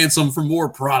them ransom for more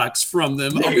products from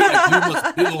them. I'll be like, you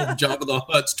must build Jabba the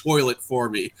Hutt's toilet for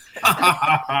me.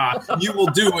 You will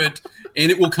do it,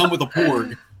 and it will come with a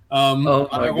Porg.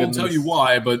 I won't tell you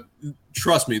why, but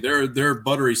trust me, they're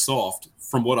buttery soft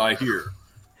from what I hear.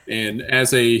 And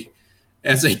as a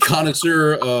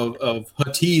connoisseur of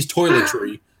Huttese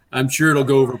toiletry, I'm sure it'll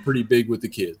go over pretty big with the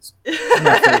kids.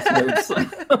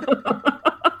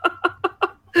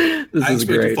 I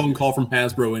expect a phone call from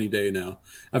Hasbro any day now.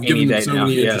 I've given them so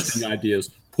many interesting ideas.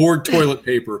 Porg toilet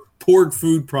paper, Porg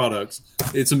food products.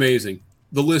 It's amazing.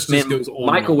 The list just goes on.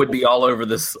 Michael would be all over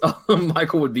this.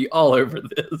 Michael would be all over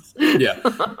this. Yeah.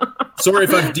 Sorry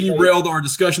if I've derailed our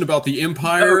discussion about the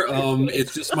Empire.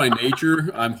 It's just my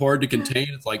nature. I'm hard to contain.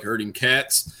 It's like herding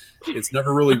cats. It's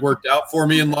never really worked out for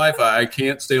me in life. I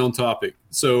can't stay on topic.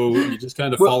 So you just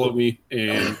kind of follow me,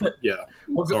 and yeah.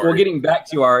 Well, getting back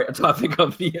to our topic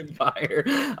of the Empire,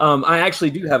 I actually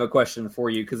do have a question for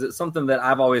you because it's something that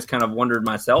I've always kind of wondered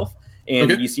myself, and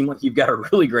you seem like you've got a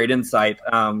really great insight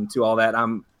to all that.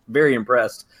 I'm very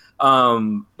impressed.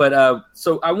 So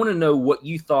I want to know what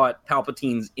you thought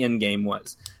Palpatine's endgame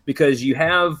was, because you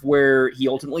have where he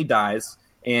ultimately dies,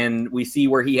 and we see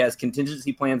where he has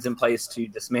contingency plans in place to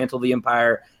dismantle the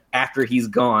Empire after he's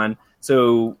gone.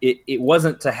 So it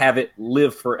wasn't to have it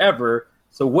live forever.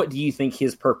 So what do you think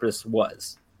his purpose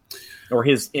was, or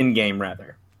his end game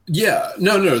rather? Yeah,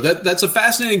 no, that's a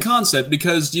fascinating concept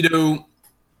because,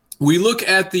 we look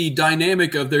at the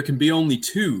dynamic of there can be only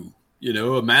two,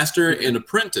 a master and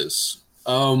apprentice.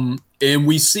 And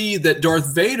we see that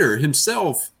Darth Vader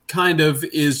himself kind of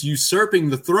is usurping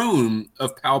the throne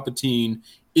of Palpatine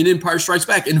in Empire Strikes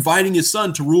Back, inviting his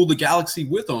son to rule the galaxy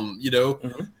with him,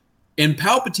 Mm-hmm. And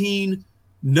Palpatine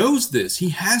knows this. He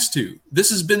has to. This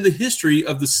has been the history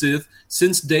of the Sith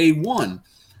since day one.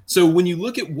 So when you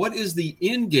look at what is the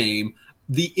end game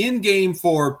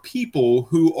for people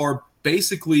who are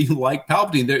basically like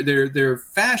Palpatine, they're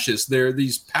fascists. They're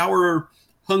these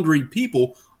power-hungry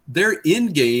people. Their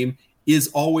end game is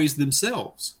always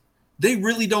themselves. They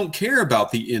really don't care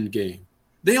about the end game.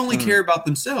 They only care about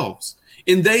themselves.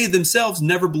 And they themselves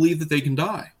never believe that they can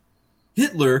die.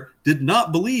 Hitler did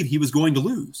not believe he was going to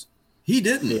lose. He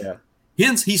didn't. Yeah.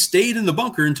 Hence, he stayed in the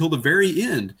bunker until the very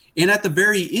end. And at the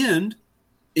very end,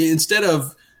 instead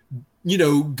of,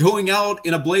 going out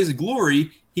in a blaze of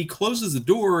glory, he closes the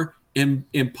door and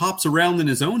pops around in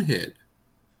his own head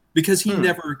because he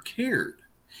never cared.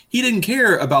 He didn't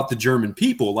care about the German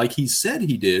people like he said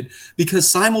he did, because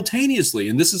simultaneously,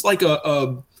 and this is like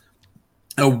a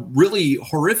really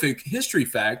horrific history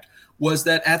fact, was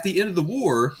that at the end of the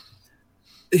war,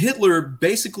 Hitler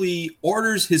basically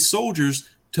orders his soldiers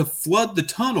to flood the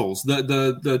tunnels,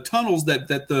 the tunnels that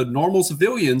the normal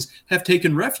civilians have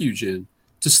taken refuge in,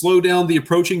 to slow down the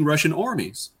approaching Russian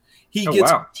armies. He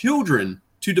gets children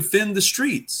to defend the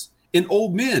streets and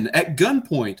old men at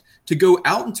gunpoint to go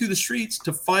out into the streets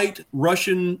to fight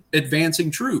Russian advancing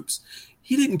troops.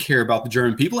 He didn't care about the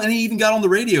German people, and he even got on the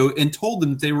radio and told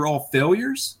them that they were all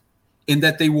failures and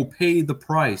that they will pay the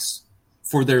price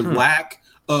for their lack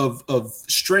of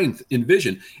strength and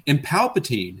vision. And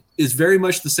Palpatine is very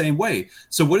much the same way.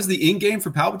 So what is the end game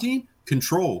for Palpatine?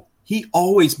 Control. He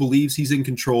always believes he's in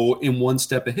control and one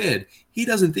step ahead. He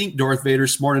doesn't think Darth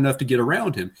Vader's smart enough to get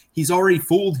around him. He's already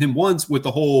fooled him once with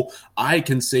the whole, I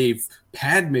can save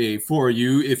Padme for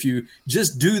you if you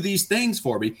just do these things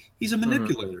for me. He's a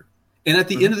manipulator. And at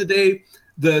the end of the day,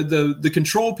 the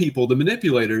control people, the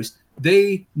manipulators,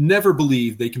 they never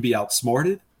believe they can be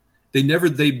outsmarted.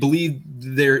 They believe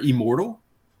they're immortal.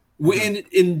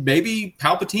 And maybe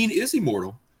Palpatine is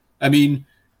immortal. I mean,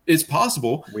 it's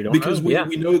possible. We don't know.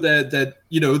 We know that the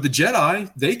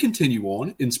Jedi, they continue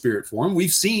on in spirit form.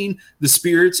 We've seen the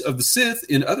spirits of the Sith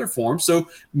in other forms. So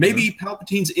maybe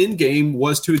Palpatine's end game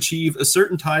was to achieve a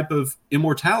certain type of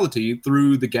immortality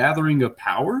through the gathering of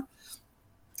power.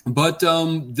 But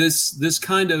this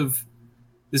kind of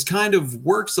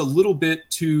works a little bit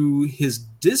to his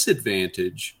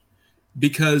disadvantage,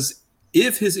 because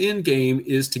if his end game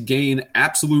is to gain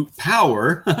absolute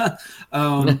power,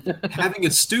 having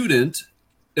a student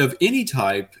of any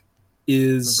type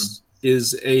is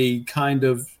a kind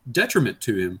of detriment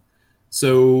to him.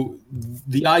 So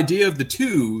the idea of the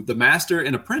two, the master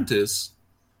and apprentice,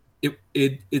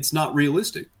 it's not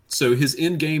realistic. So his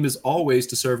end game is always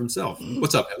to serve himself.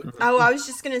 What's up, Heather? Oh, I was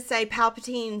just going to say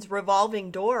Palpatine's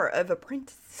revolving door of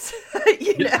apprentices.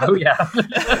 You know? Oh, yeah.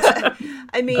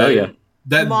 I mean, but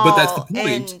that's the Maul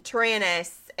point. and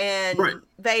Tyrannus and Right.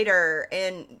 Vader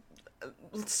and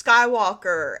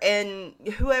Skywalker and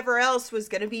whoever else was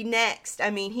going to be next. I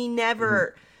mean, he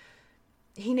never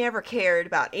cared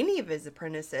about any of his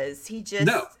apprentices. He just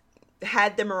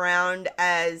had them around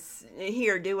as,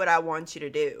 here, do what I want you to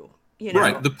do. You know?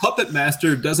 Right. The puppet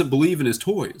master doesn't believe in his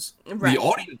toys. Right. The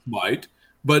audience might,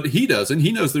 but he doesn't.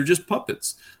 He knows they're just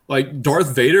puppets. Like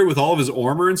Darth Vader with all of his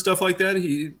armor and stuff like that,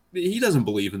 he doesn't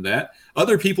believe in that.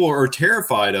 Other people are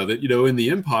terrified of it, you know, in the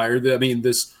Empire. I mean,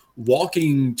 this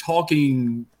walking,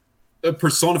 talking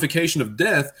personification of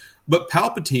death, but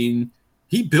Palpatine,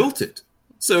 he built it.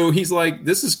 So he's like,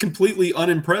 this is completely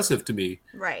unimpressive to me.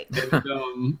 Right.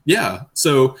 And,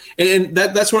 so and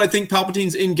that's what I think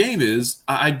Palpatine's end game is.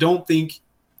 I don't think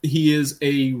he is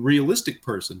a realistic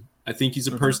person. I think he's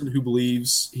a person who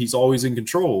believes he's always in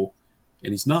control,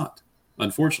 and he's not,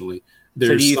 unfortunately.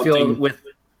 So do you feel with...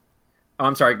 Oh,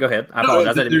 I'm sorry, go ahead. I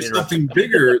apologize. There's something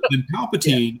bigger than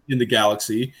Palpatine in the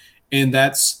galaxy, and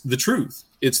that's the truth.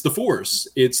 It's the Force.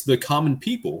 It's the common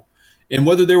people. And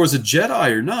whether there was a Jedi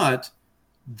or not,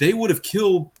 they would have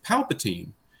killed Palpatine,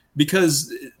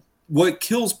 because what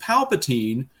kills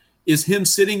Palpatine is him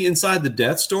sitting inside the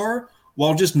Death Star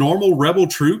while just normal rebel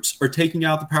troops are taking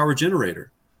out the power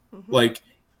generator. Like,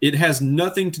 it has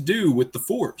nothing to do with the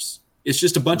Force. It's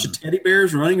just a bunch of teddy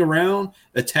bears running around,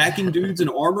 attacking dudes in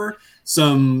armor,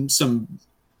 some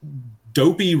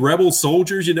dopey rebel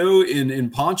soldiers, you know, in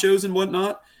ponchos and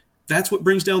whatnot. That's what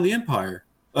brings down the Empire.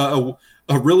 A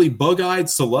really bug-eyed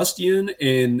Celestian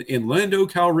and Lando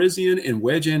Calrissian and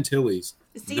Wedge Antilles.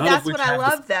 See, that's what I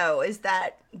love, though, is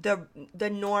that the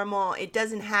normal, it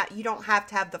doesn't have, you don't have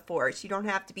to have the Force. You don't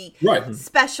have to be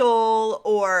special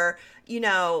or, you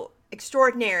know,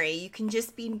 extraordinary. You can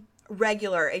just be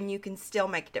regular and you can still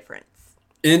make a difference.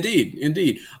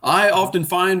 Indeed. I often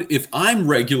find if I'm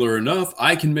regular enough,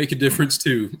 I can make a difference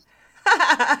too.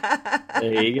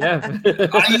 There you go.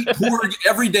 I eat porg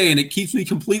every day, and it keeps me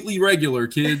completely regular,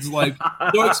 kids. Like,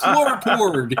 so explore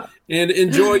porg and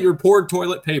enjoy your porg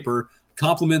toilet paper.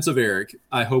 Compliments of Eric.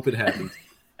 I hope it happens.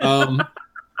 Sorry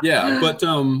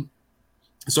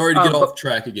to get off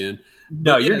track again.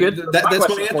 No, you're good. That's my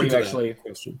question answer for you, to actually. that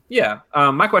question. Yeah,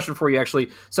 my question for you,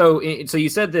 actually. So you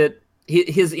said that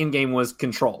his end game was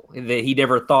control. That he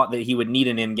never thought that he would need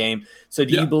an end game. So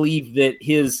do you believe that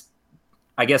his,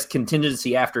 I guess,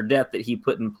 contingency after death that he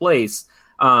put in place,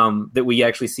 that we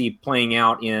actually see playing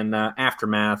out in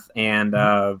Aftermath and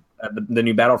the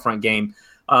new Battlefront game,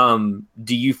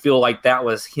 do you feel like that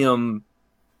was him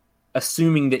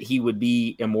assuming that he would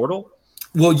be immortal?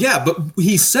 Well, yeah, but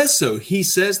he says so. He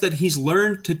says that he's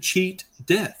learned to cheat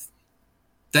death.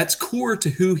 That's core to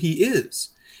who he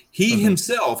is. He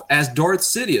himself, as Darth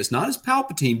Sidious, not as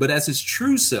Palpatine, but as his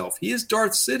true self, he is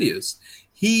Darth Sidious.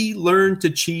 He learned to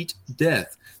cheat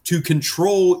death, to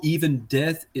control even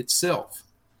death itself.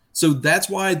 So that's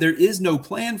why there is no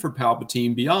plan for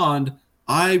Palpatine beyond,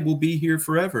 I will be here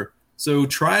forever. So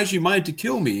try as you might to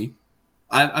kill me,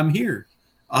 I'm here.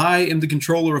 I am the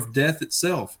controller of death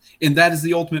itself. And that is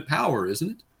the ultimate power,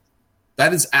 isn't it?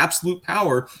 That is absolute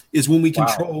power, is when we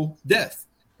control death.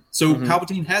 So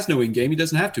Palpatine has no end game. He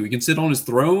doesn't have to. He can sit on his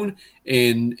throne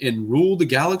and rule the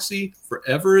galaxy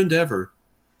forever and ever.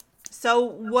 So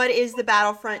what is the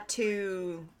Battlefront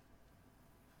 2?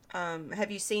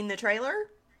 Have you seen the trailer?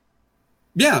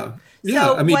 Yeah.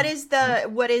 So I mean,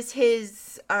 what is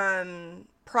his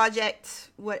project?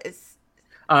 What is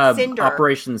Cinder?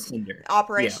 Operation Cinder.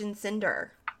 Operation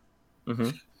Cinder.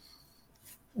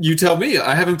 You tell me.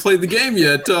 I haven't played the game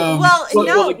yet.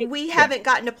 We haven't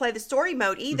gotten to play the story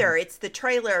mode either. It's the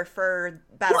trailer for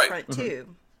Battlefront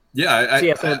 2.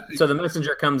 Yeah. So the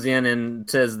messenger comes in and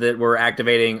says that we're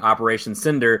activating Operation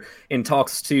Cinder and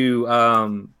talks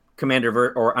to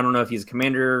Commander or I don't know if he's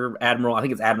Commander Admiral. I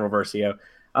think it's Admiral Versio.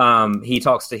 He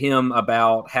talks to him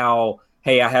about how,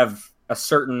 hey, I have a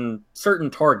certain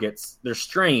targets. They're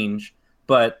strange,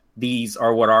 but these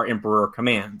are what our Emperor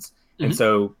commands, and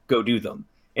so go do them.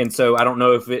 And so I don't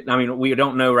know if it. I mean, we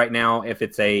don't know right now if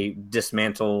it's a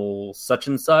dismantle such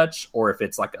and such, or if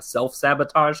it's like a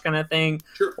self-sabotage kind of thing,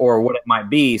 or what it might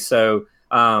be. So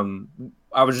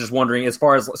I was just wondering, as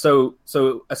far as so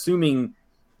assuming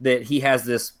that he has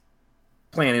this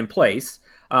plan in place.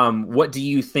 What do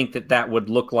you think that would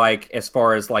look like as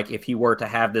far as like if he were to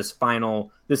have this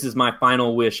is my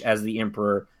final wish as the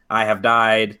emperor. I have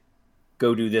died.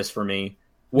 Go do this for me.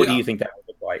 What do you think that would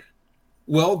look like?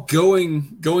 Well,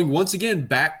 going once again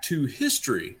back to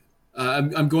history,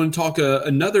 I'm going to talk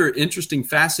another interesting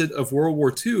facet of World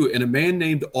War II and a man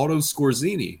named Otto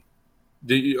Skorzeny.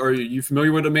 Are you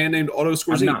familiar with a man named Otto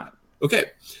Skorzeny? I'm not.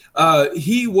 Okay.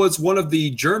 He was one of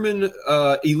the German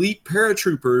elite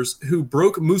paratroopers who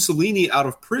broke Mussolini out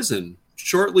of prison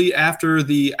shortly after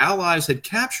the Allies had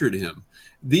captured him.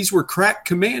 These were crack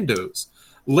commandos.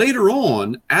 Later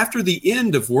on, after the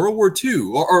end of World War II,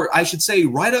 or I should say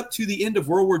right up to the end of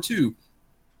World War II,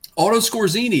 Otto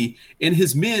Skorzeny and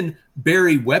his men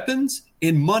bury weapons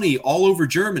and money all over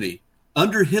Germany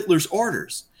under Hitler's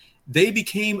orders. They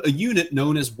became a unit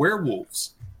known as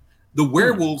werewolves. The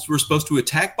werewolves were supposed to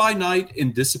attack by night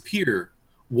and disappear.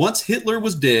 Once Hitler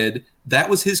was dead, that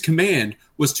was his command,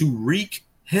 was to wreak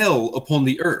hell upon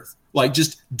the earth. Like,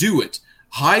 just do it.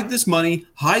 Hide this money,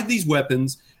 hide these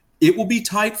weapons. It will be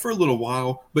tight for a little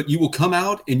while, but you will come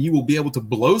out and you will be able to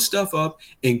blow stuff up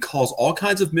and cause all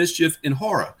kinds of mischief and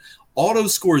horror. Otto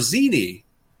Skorzeny,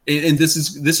 and this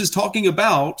is talking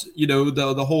about,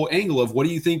 the whole angle of what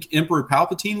do you think Emperor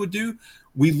Palpatine would do?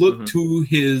 We look to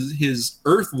his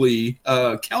earthly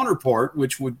counterpart,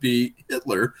 which would be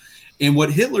Hitler. And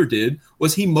what Hitler did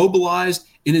was he mobilized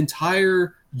an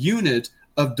entire unit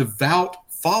of devout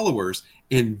followers.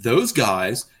 And those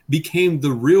guys became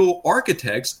the real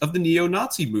architects of the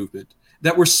neo-Nazi movement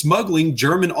that were smuggling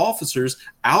German officers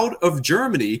out of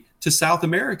Germany to South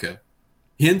America.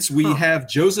 Hence, we have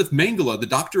Joseph Mengele, the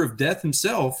doctor of death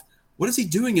himself. What is he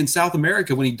doing in South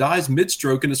America when he dies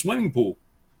mid-stroke in a swimming pool?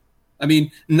 I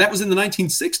mean, and that was in the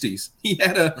 1960s. He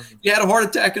had a heart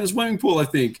attack in a swimming pool, I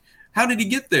think. How did he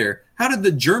get there? How did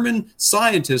the German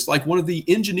scientist, like one of the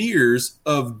engineers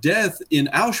of death in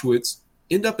Auschwitz,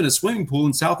 end up in a swimming pool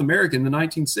in South America in the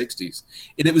 1960s?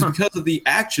 And it was because of the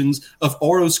actions of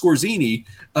Otto Skorzeny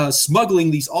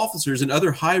smuggling these officers and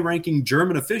other high-ranking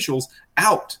German officials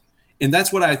out. And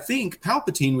that's what I think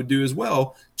Palpatine would do as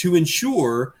well to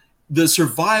ensure the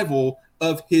survival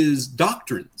of his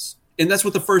doctrines. And that's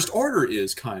what the First Order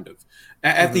is, kind of.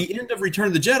 At the end of Return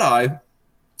of the Jedi,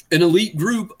 an elite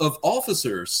group of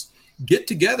officers get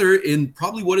together in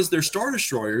probably what is their Star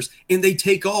Destroyers, and they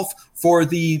take off for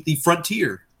the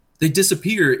frontier. They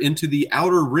disappear into the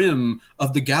outer rim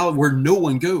of the galaxy where no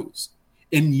one goes.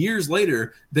 And years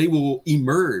later, they will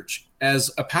emerge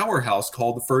as a powerhouse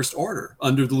called the First Order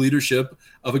under the leadership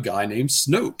of a guy named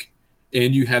Snoke.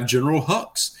 And you have General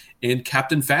Hux and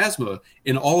Captain Phasma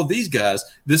and all of these guys.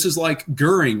 This is like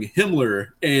Goering, Himmler,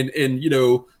 and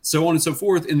so on and so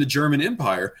forth in the German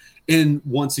Empire. And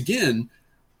once again,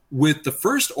 with the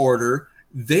First Order,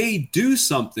 they do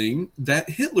something that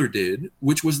Hitler did,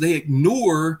 which was they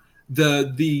ignore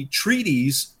the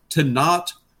treaties to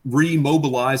not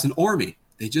remobilize an army.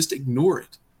 They just ignore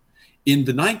it. In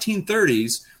the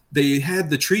 1930s, they had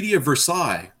the Treaty of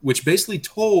Versailles, which basically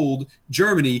told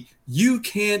Germany, you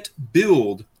can't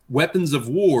build weapons of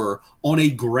war on a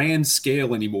grand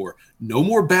scale anymore. No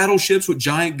more battleships with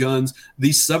giant guns.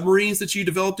 These submarines that you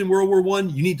developed in World War I,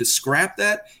 you need to scrap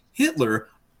that. Hitler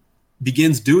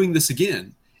begins doing this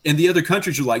again. And the other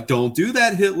countries are like, don't do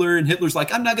that, Hitler. And Hitler's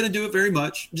like, I'm not going to do it very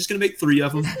much. I'm just going to make 3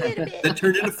 of them. That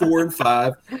turned into 4 and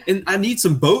 5. And I need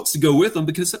some boats to go with them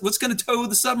because what's going to tow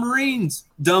the submarines?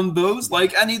 Dumb boats.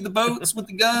 Like, I need the boats with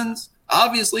the guns,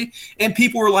 obviously. And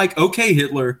people were like, okay,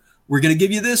 Hitler, we're going to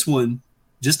give you this one.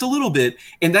 Just a little bit.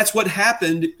 And that's what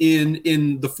happened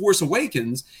in The Force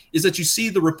Awakens, is that you see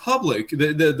the Republic,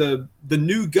 the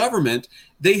new government,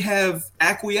 they have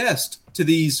acquiesced to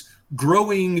these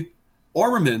growing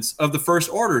armaments of the First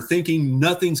Order, thinking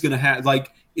nothing's going to happen,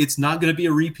 like it's not going to be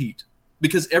a repeat,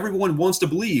 because everyone wants to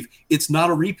believe it's not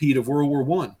a repeat of World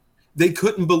War I. They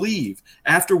couldn't believe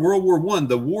after World War I,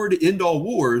 the war to end all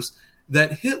wars,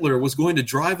 that Hitler was going to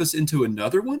drive us into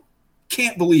another one.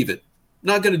 Can't believe it.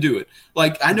 Not going to do it.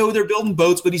 Like, I know they're building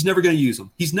boats, but he's never going to use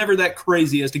them. He's never that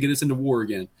crazy as to get us into war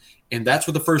again. And that's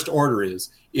what the First Order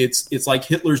is. It's like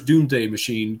Hitler's doomsday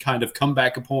machine kind of come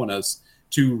back upon us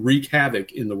to wreak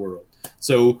havoc in the world.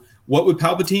 So what would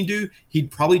Palpatine do?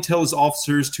 He'd probably tell his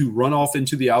officers to run off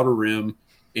into the Outer Rim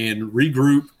and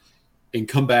regroup and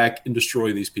come back and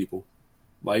destroy these people.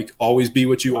 Like, always be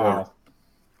what you are.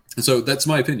 And so that's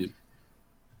my opinion.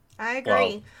 I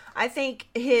agree. Wow. I think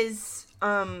his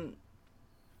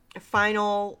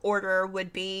final order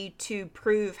would be to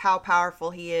prove how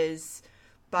powerful he is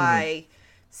by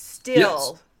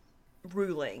still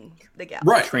ruling the galaxy.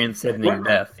 Right. Transcending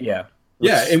death, yeah.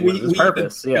 Yeah, and we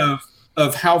purpose. Yeah.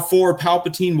 Of how far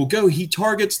Palpatine will go, he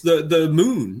targets the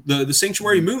moon, the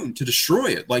sanctuary moon, to destroy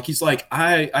it. Like he's like,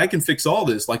 I can fix all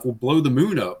this. Like we'll blow the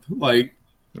moon up. Like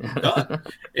done.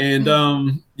 And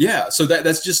so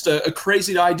that's just a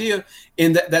crazy idea.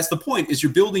 And that's the point, is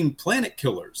you're building planet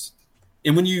killers.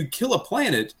 And when you kill a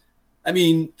planet, I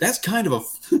mean, that's kind of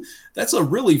that's a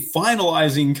really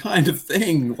finalizing kind of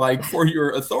thing. Like for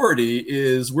your authority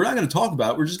is, we're not going to talk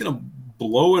about it. We're just going to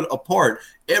blow it apart.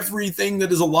 Everything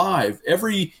that is alive,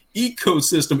 every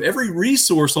ecosystem, every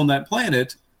resource on that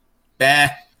planet,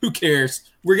 who cares?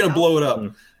 We're going to blow it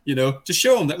up, to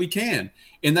show them that we can.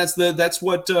 And that's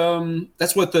what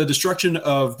the destruction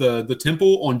of the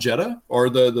temple on Jeddah, or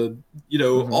the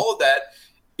all of that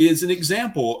is an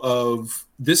example of,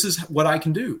 this is what I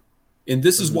can do. And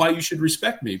this is why you should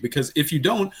respect me, because if you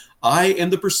don't, I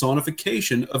am the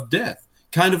personification of death,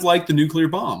 kind of like the nuclear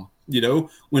bomb.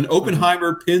 When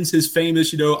Oppenheimer pins his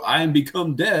famous, I am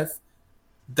become death,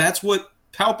 that's what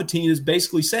Palpatine is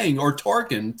basically saying, or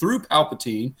Tarkin through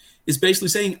Palpatine is basically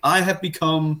saying, I have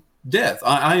become death.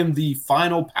 I am the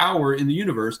final power in the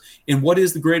universe. And what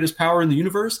is the greatest power in the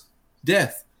universe?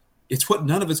 Death. It's what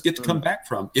none of us get to come back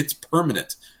from. It's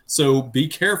permanent. So be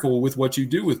careful with what you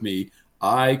do with me.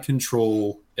 I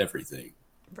control everything.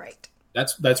 Right.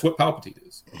 That's what Palpatine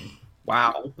is.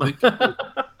 Wow.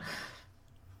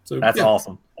 So that's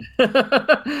awesome.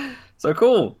 So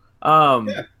cool.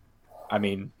 I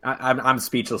mean, I'm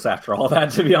speechless after all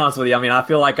that, to be honest with you. I mean, I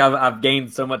feel like I've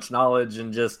gained so much knowledge,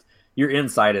 and just your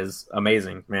insight is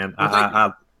amazing, man.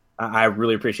 Well, I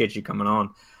really appreciate you coming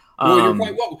on. Well, you're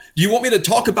quite welcome. Do you want me to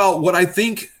talk about what I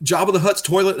think Jabba the Hutt's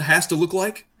toilet has to look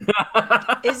like?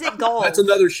 Is it gold? That's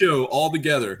another show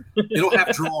altogether. It'll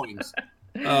have drawings.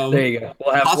 There you go.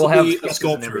 We'll have a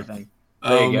sculpture. Everything.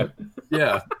 There you go.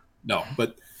 Yeah. No,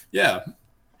 but yeah.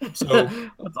 So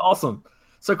that's awesome.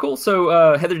 So cool.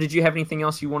 So Heather, did you have anything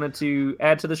else you wanted to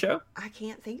add to the show? I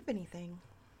can't think of anything.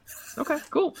 Okay,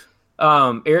 cool.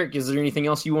 Eric, is there anything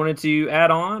else you wanted to add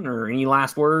on, or any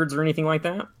last words or anything like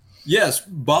that? Yes,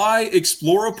 buy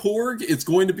Exploraporg. It's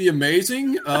going to be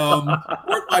amazing.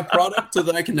 Support my product so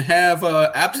that I can have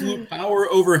absolute power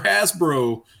over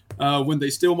Hasbro when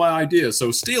they steal my idea. So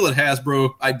steal it,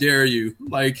 Hasbro. I dare you.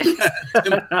 Like,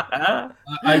 I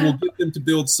will get them to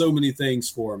build so many things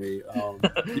for me.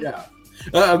 Yeah.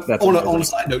 On a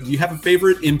side note, do you have a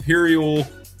favorite Imperial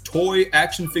toy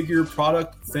action figure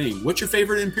product thing? What's your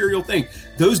favorite Imperial thing?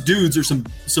 Those dudes are some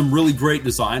really great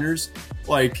designers,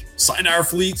 like Sinar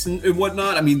Fleets and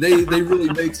whatnot. I mean, they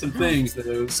really make some things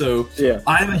though. So yeah.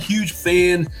 I'm a huge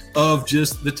fan of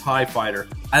just the TIE Fighter.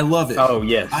 I love it. Oh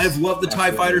yes, I have loved the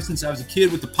TIE Fighter since I was a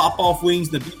kid, with the pop off wings,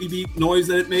 the beep beep beep noise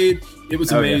that it made. It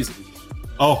was amazing.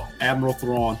 Yeah. Admiral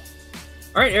Thrawn.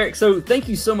 All right, Eric. So thank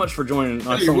you so much for joining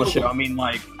us on the show. I mean,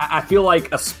 like, I feel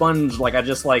like a sponge. Like, I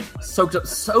just soaked up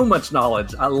so much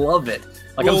knowledge. I love it.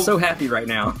 Like, I'm so happy right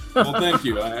now. Well, thank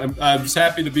you. I'm just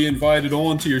happy to be invited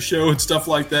on to your show and stuff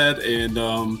like that.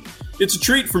 And it's a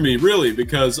treat for me, really,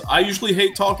 because I usually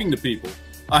hate talking to people.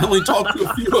 I only talk to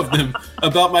a few of them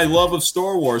about my love of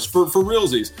Star Wars for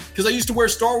realsies. Because I used to wear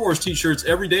Star Wars t-shirts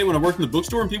every day when I worked in the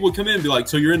bookstore, and people would come in and be like,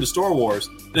 so you're into Star Wars?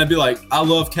 And I'd be like, I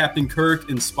love Captain Kirk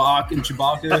and Spock and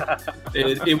Chewbacca.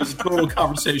 It was a total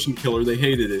conversation killer. They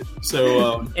hated it.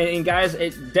 So, and guys,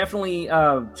 definitely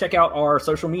check out our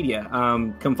social media.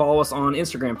 Come follow us on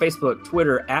Instagram, Facebook,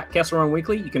 Twitter, at Kessel Run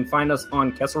Weekly. You can find us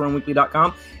on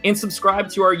KesselRunWeekly.com, and subscribe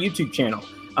to our YouTube channel.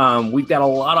 We've got a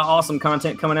lot of awesome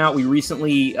content coming out. We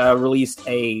recently released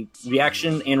a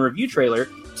reaction and review trailer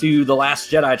to The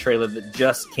Last Jedi trailer that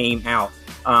just came out,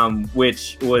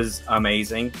 which was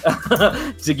amazing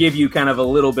to give you kind of a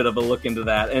little bit of a look into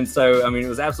that. And so, I mean, it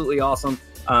was absolutely awesome.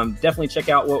 Definitely check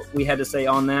out what we had to say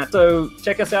on that. So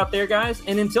check us out there, guys.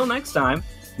 And until next time,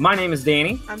 my name is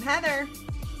Danny. I'm Heather.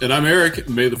 And I'm Eric.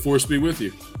 May the Force be with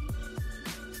you.